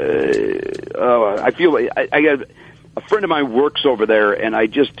feel I got a friend of mine works over there, and I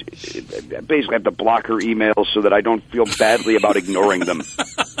just basically have to block her emails so that I don't feel badly about ignoring them.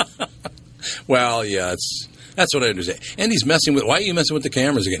 Well, yeah, that's what I understand. Andy's messing with. Why are you messing with the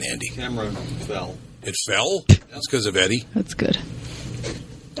cameras again, Andy? Camera fell. It fell? That's because of Eddie. That's good.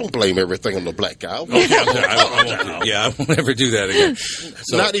 Don't blame everything on the black guy. I won't ever do that again.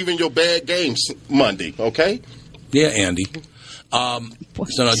 So, not even your bad games Monday, okay? Yeah, Andy. So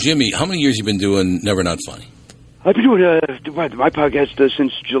now, Jimmy, how many years have you been doing Never Not Funny? I've been doing my podcast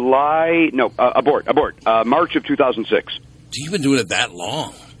since July. No, abort. March of 2006. So you've been doing it that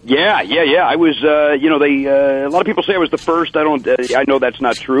long? Yeah. I was, a lot of people say I was the first. I know that's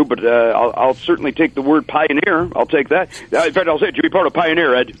not true, but I'll certainly take the word pioneer. I'll take that. In fact, I'll say Jimmy Pardo,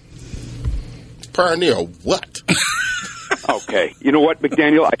 pioneer, Ed. Pioneer what? Okay. You know what,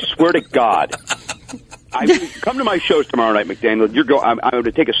 McDaniel? I swear to God. Come to my shows tomorrow night, McDaniel. I'm going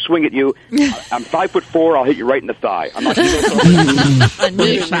to take a swing at you. I'm 5'4". I'll hit you right in the thigh. I'm not.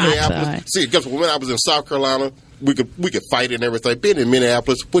 See, guess what? When I was in South Carolina, we could fight and everything. Being in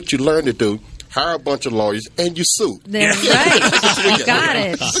Minneapolis, what you learn to do: hire a bunch of lawyers and you sue. They're right. You got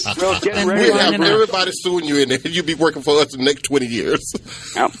it. Well, get ready. We have everybody suing you, and you'll be working for us the next 20 years.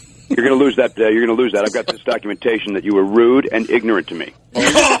 Yeah. You're going to lose that. I've got this documentation that you were rude and ignorant to me.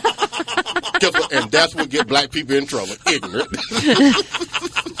 And that's what get black people in trouble. Ignorant.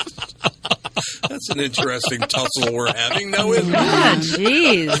 an interesting tussle we're having now, isn't it?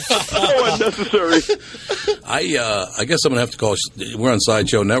 Jeez. So unnecessary. I guess I'm going to have to call, we're on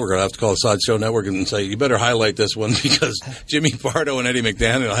Sideshow Network, I'll have to call the Sideshow Network and say, you better highlight this one because Jimmy Pardo and Eddie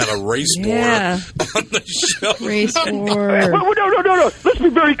McDaniel had a race war on the show. Race war. No. Let's be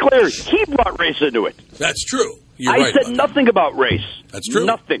very clear. He brought race into it. That's true. You're I right said nothing about race. That's true.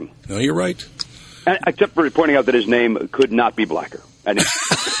 Nothing. No, you're right. Except for pointing out that his name could not be Blacker. Hey,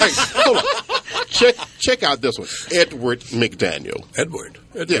 hold on. Check out this one. Edward McDaniel. Edward.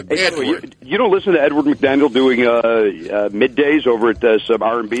 You don't listen to Edward McDaniel doing middays over at some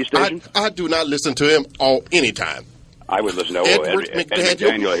R&B station? I do not listen to him any time. I would listen to Edward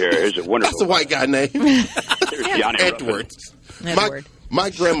McDaniel here. Is a wonderful. That's a white guy name. Edward. My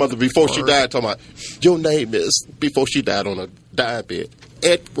grandmother, before she died, told me, your name is, before she died on a diabed,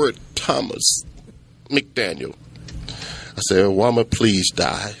 Edward Thomas McDaniel. I said, woman, please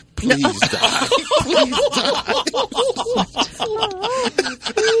die. Please die. Please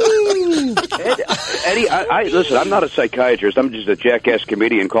die. Eddie, listen, I'm not a psychiatrist. I'm just a jackass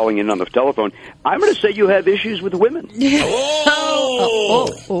comedian calling in on the telephone. I'm going to say you have issues with women.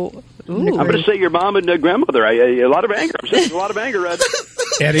 I'm going to say your mom and grandmother. A lot of anger. I'm saying a lot of anger, Ed.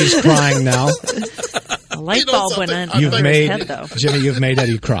 Eddie's crying now. A light bulb went on You've over made his head, though. Jimmy. You've made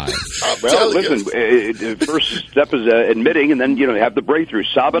Eddie cry. Well, listen. First step is admitting, and then have the breakthrough.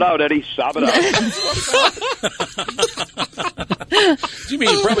 Sob it out, Eddie. Sob it out. Jimmy,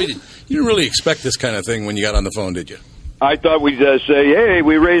 you didn't really expect this kind of thing when you got on the phone, did you? I thought we'd say, "Hey,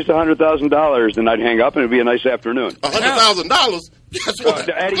 we raised $100,000," and I'd hang up, and it'd be a nice afternoon. $100,000. Guess what?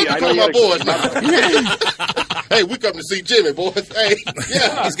 Eddie, I call know my boys now. Hey, we come to see Jimmy, boys. Hey,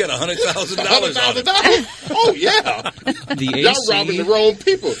 yeah, he's got $100,000. $100,000. Oh yeah, y'all robbing the wrong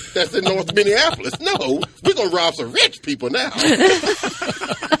people. That's in North Minneapolis. No, we're gonna rob some rich people now.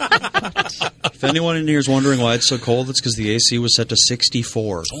 If anyone in here is wondering why it's so cold, it's because the AC was set to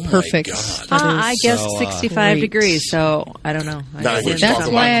 64. Oh Perfect. I guessed 65 degrees, so I don't know. That's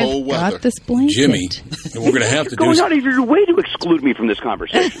why I got this blanket. Jimmy, we're going to have to going out of your way to exclude me from this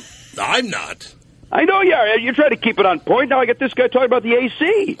conversation. I'm not. I know you are. You're trying to keep it on point. Now I get this guy talking about the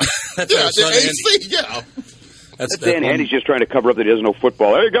AC. That's the AC, yeah. That's Dan Handy's just trying to cover up that he doesn't know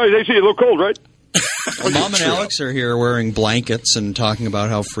football. Hey, guys, AC, a little cold, right? Mom and Alex are here wearing blankets and talking about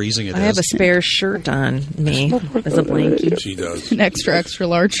how freezing it is. I have a spare shirt on me as a blanket. She does. An extra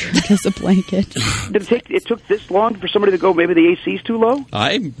large shirt as a blanket. It took this long for somebody to go, maybe the AC's too low?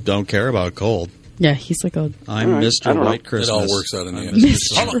 I don't care about cold. Yeah, he's like a... I'm Mr. White Christmas. It all works out in the end.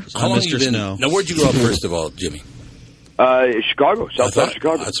 How long have you been? Now, where'd you grow up, first of all, Jimmy? Chicago, south side of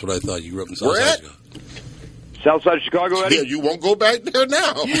Chicago. That's what I thought. You grew up in south side of Chicago. South side of Chicago, Eddie? Yeah, you won't go back there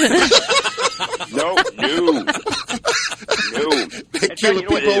now. No. They're killing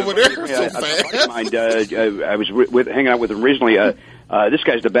people over there so fast. I was hanging out with him recently. This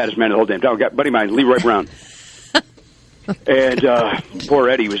guy's the baddest man in the whole damn town. Got a buddy of mine, Leroy Brown. And poor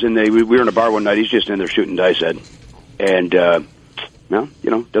Eddie was in there. We were in a bar one night. He's just in there shooting dice, Ed. And, doesn't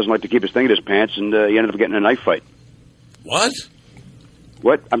like to keep his thing in his pants, and he ended up getting in a knife fight. What?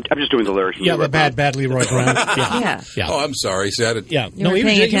 What? I'm just doing the lyrics. Yeah, the bad Leroy Brown. Yeah. Oh, I'm sorry. See, I didn't. Yeah. You were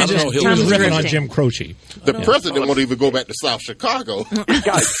paying attention. He was ripping on Jim Croce. The president won't even go back to South Chicago.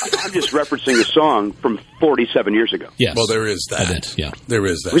 Guys, I'm just referencing a song from 47 years ago. Yes. Well, there is that. Yeah. There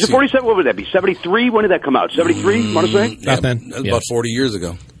is that. Was it 47? What would that be? 73? When did that come out? 73, want to say? Back then. That was about 40 years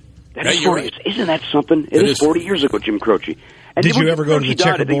ago. That is 40. Right. Isn't that something? It is 40 years ago, Jim Croce. And did you ever go to the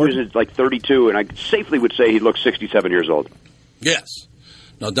checkerboard? I think he was like 32, and I safely would say he looked 67 years old. Yes.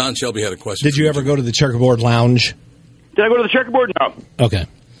 Now, Don Shelby had a question. Did you ever go to the checkerboard lounge? Did I go to the checkerboard? No. Okay.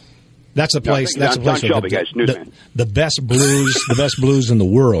 That's the place. That's the place. Don Shelby, guys, newsman. The best blues in the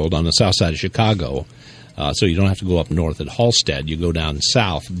world on the south side of Chicago. So you don't have to go up north at Halstead. You go down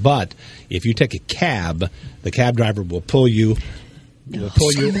south. But if you take a cab, the cab driver will pull you. We'll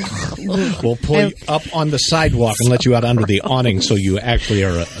pull you up on the sidewalk and let you out under the awning, so you actually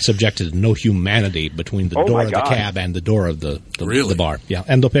are subjected to no humanity between the door of the cab and the door of the bar. Yeah,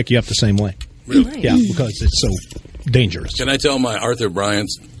 and they'll pick you up the same way. Really? Yeah, because it's so dangerous. Can I tell my Arthur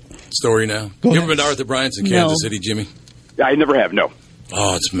Bryant's story now? You ever been to Arthur Bryant's in Kansas City, Jimmy? I never have, no.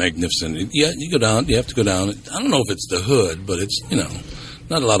 Oh, it's magnificent. Yeah, you go down. You have to go down. I don't know if it's the hood, but it's,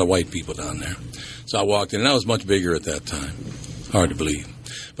 not a lot of white people down there. So I walked in, and I was much bigger at that time. Hard to believe.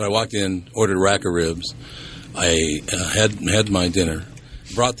 But I walked in, ordered a rack of ribs. I had my dinner,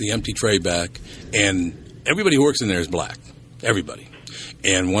 brought the empty tray back, and everybody who works in there is black. Everybody.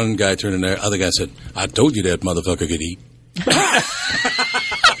 And one guy turned in there, other guy said, I told you that motherfucker could eat.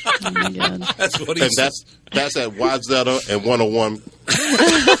 Oh, my God. That's what he said. That's at Wayzata and 101.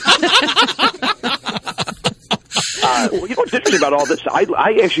 You know what's interesting about all this?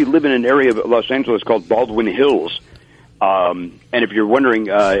 I actually live in an area of Los Angeles called Baldwin Hills. And if you're wondering,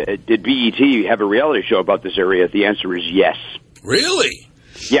 did BET have a reality show about this area? The answer is yes. Really?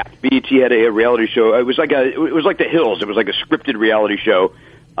 Yeah, BET had a reality show. It was like The Hills. It was like a scripted reality show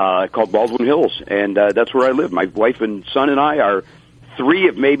called Baldwin Hills, and that's where I live. My wife and son and I are 3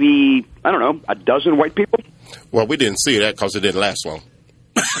 of maybe, I don't know, a dozen white people. Well, we didn't see that because it didn't last long.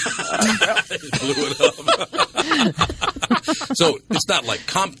 Blew it up. So it's not like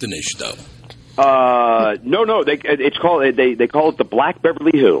Compton-ish, though. No. They call it the Black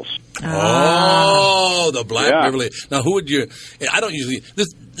Beverly Hills. Oh, the Black Beverly. Now, who would you? I don't usually.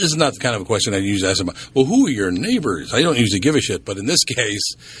 This is not the kind of a question I usually ask about. Well, who are your neighbors? I don't usually give a shit, but in this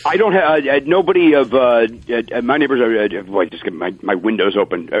case, I don't have nobody of my neighbors are. Boy, just get my windows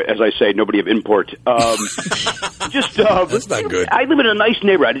open, as I say. Nobody of import. That's not good. I live in a nice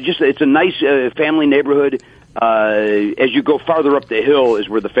neighborhood. It's a nice family neighborhood. As you go farther up the hill is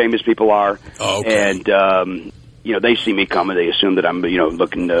where the famous people are. Oh, okay. And, they see me coming. They assume that I'm,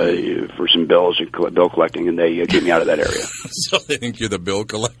 looking for some bills or bill collecting, and they get me out of that area. So they think you're the bill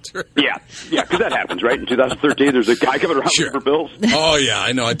collector? Yeah, because that happens, right? In 2013, there's a guy coming around looking for bills. Oh, yeah,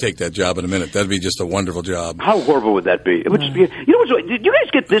 I know. I'd take that job in a minute. That'd be just a wonderful job. How horrible would that be? It would just be. Did you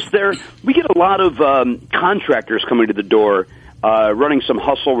guys get this there? We get a lot of contractors coming to the door. Running some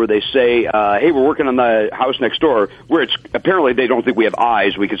hustle where they say, hey, we're working on the house next door, where it's apparently they don't think we have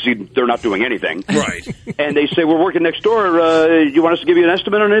eyes. We can see they're not doing anything. Right. And they say, we're working next door. Do you want us to give you an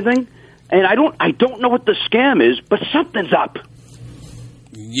estimate on anything? And I don't know what the scam is, but something's up.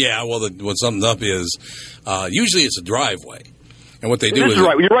 Yeah, well, what something's up is usually it's a driveway. And what they do is... You're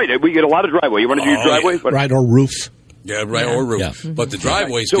right. We get a lot of driveway. You want to do your driveway? Yeah. Right, or roof. Yeah, right, or roof. Yeah. But the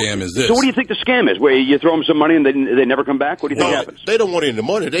driveway scam is this. So what do you think the scam is? Where you throw them some money and they never come back? What do you think happens? They don't want any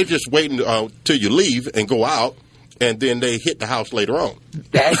money. They just waiting till you leave and go out, and then they hit the house later on.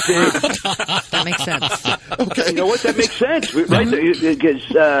 That's it. That makes sense. Okay. You know what? That makes sense, right?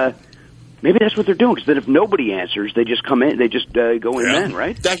 Because maybe that's what they're doing. Because then if nobody answers, they just come in. They just go in then,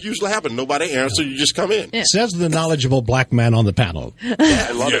 right? That usually happens. Nobody answers. You just come in. Yeah. Says the knowledgeable black man on the panel. Yeah,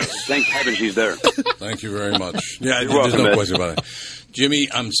 I love it. Thank heavens he's there. Thank you very much. Yeah, You're there's welcome, no question about it. Jimmy,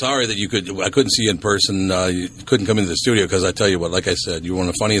 I'm sorry that I couldn't see you in person. You couldn't come into the studio because I tell you what, like I said, you're one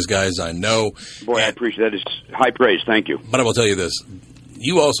of the funniest guys I know. Boy, I appreciate that. It's high praise. Thank you. But I will tell you this.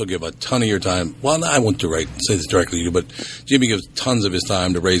 You also give a ton of your time. Well, I won't say this directly to you, but Jimmy gives tons of his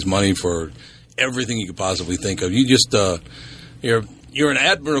time to raise money for everything you could possibly think of. You just, you're an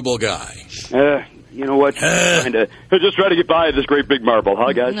admirable guy. You know what? Just trying to get by this great big marble,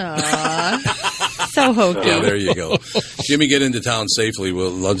 huh, guys? So hokey. Yeah, there you go. Jimmy, get into town safely. We'll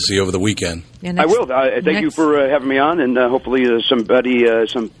love to see you over the weekend. Yeah, I will. Thank you for having me on, and hopefully some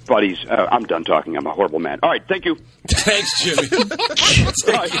buddies. I'm done talking. I'm a horrible man. All right, thank you. Thanks, Jimmy.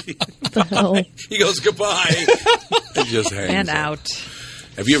 The hell? He goes, goodbye. He just hangs And up. out.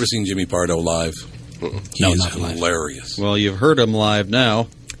 Have you ever seen Jimmy Pardo live? No, He's not live. hilarious. Well, you've heard him live now.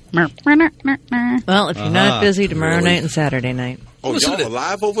 Well, if you're not busy tomorrow night and Saturday night. Oh, y'all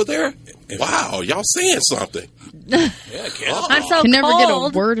alive over there? Wow, y'all saying something. Yeah, I'm so Can cold. never get a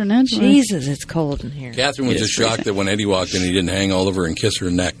word in edgewise. Jesus, it's cold in here. Catherine was just shocked that when Eddie walked in, he didn't hang all over and kiss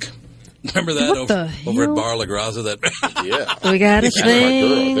her neck. Remember that over at Bar La Graza? That yeah. We got a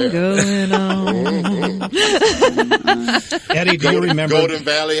thing going on. Eddie, do you remember Golden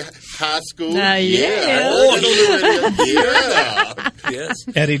Valley High School? Yeah. Yeah. Yes.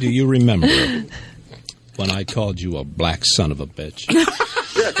 Eddie, do you remember when I called you a black son of a bitch? Yeah,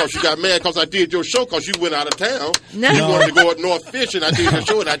 because you got mad because I did your show because you went out of town. No. You wanted to go up North Fish, and I did your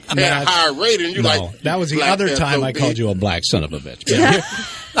show, and I had a higher rating. And you that was the other time I called you a black son of a bitch.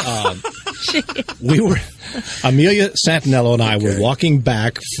 We were Amelia Santinello and I were walking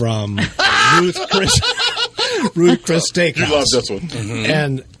back from Ruth Chris Steakhouse. You love this one.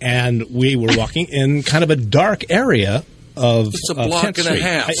 Mm-hmm. And we were walking in kind of a dark area of it's a block 10th and a Street.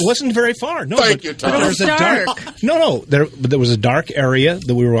 half. It wasn't very far. No, Thank you, Tom. There was a dark. There was a dark area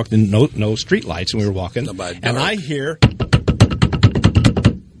that we were walking. No street lights, and we were walking. And I hear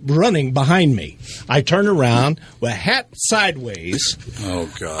running behind me. I turn around with a hat sideways. Oh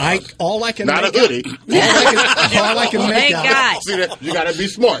God! All I can make out. See that? You got to be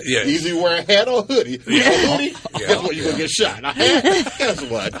smart. Yeah. Either you wear a hat or a hoodie. You wear a hoodie, guess what? You're going to get shot. A hat, guess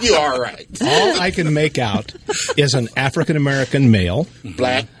what? You're all right. All I can make out is an African American male,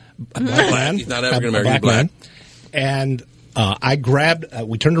 black man. He's not African American. He's black. And I grabbed.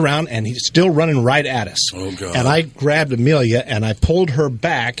 We turned around, and he's still running right at us. Oh God! And I grabbed Amelia, and I pulled her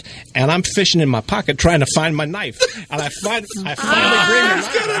back, and I'm fishing in my pocket trying to find my knife. And I finally bring my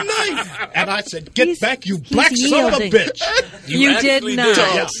knife. And And I said, "Get back, you black son of a bitch!" You did not.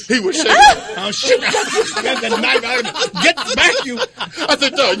 Yeah. He was shaking. Oh shit! Get back, you! I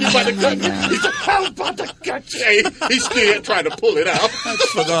said, "No, you about to cut me." He said, "I'm about to cut you." He's still trying to pull it out. That's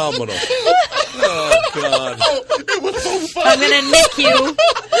phenomenal. Oh God! Oh, it was so funny. I'm gonna nick you.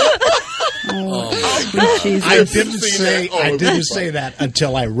 I didn't say that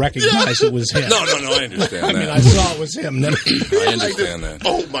until I recognized it was him. No, I understand that. I mean, I saw it was him. Then I understand that.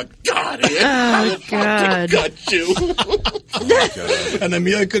 Oh my God! Ed. Oh, God. Got you. And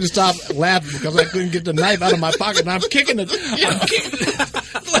Amelia couldn't stop laughing because I couldn't get the knife out of my pocket, and I'm kicking it.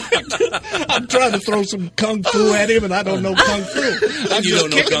 I'm trying to throw some kung fu at him, and I don't know kung fu. I'm You just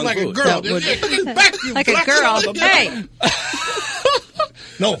don't know kicking kung like fu. a girl. Like a girl. Hey.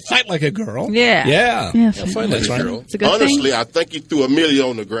 No, fight like a girl. Yeah. Yeah. Fight like a girl. It's a good Honestly, thing. I think he threw Amelia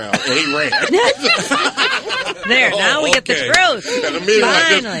on the ground and he ran. There, now we get the truth. And Amelia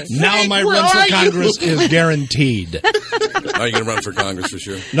Finally. Now my run for Congress is guaranteed. Are you going to run for Congress for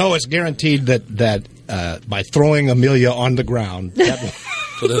sure? No, it's guaranteed that by throwing Amelia on the ground.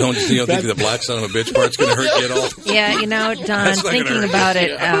 So they don't think the black son of a bitch part's going to hurt you at all? Yeah, you know, Don, That's not gonna thinking hurt. about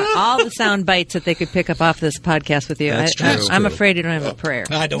it, all the sound bites that they could pick up off this podcast with you, That's true. I'm afraid you don't have a prayer.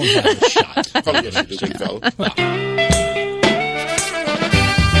 I don't have a shot. Oh, yes, you do, big fella.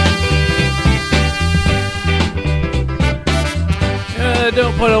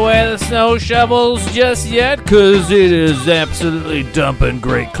 Don't put away the snow shovels just yet, because it is absolutely dumping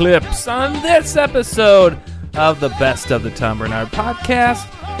great clips on this episode of the Best of the Tom Bernard podcast,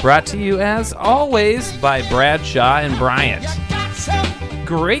 brought to you as always by Bradshaw and Bryant.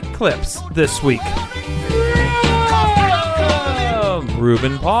 Great clips this week.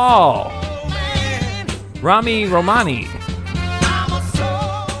 Ruben Paul, Rami Romani,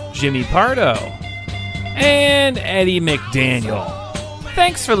 Jimmy Pardo, and Eddie McDaniel.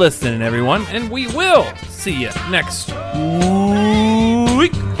 Thanks for listening, everyone, and we will see you next week.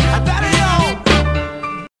 I better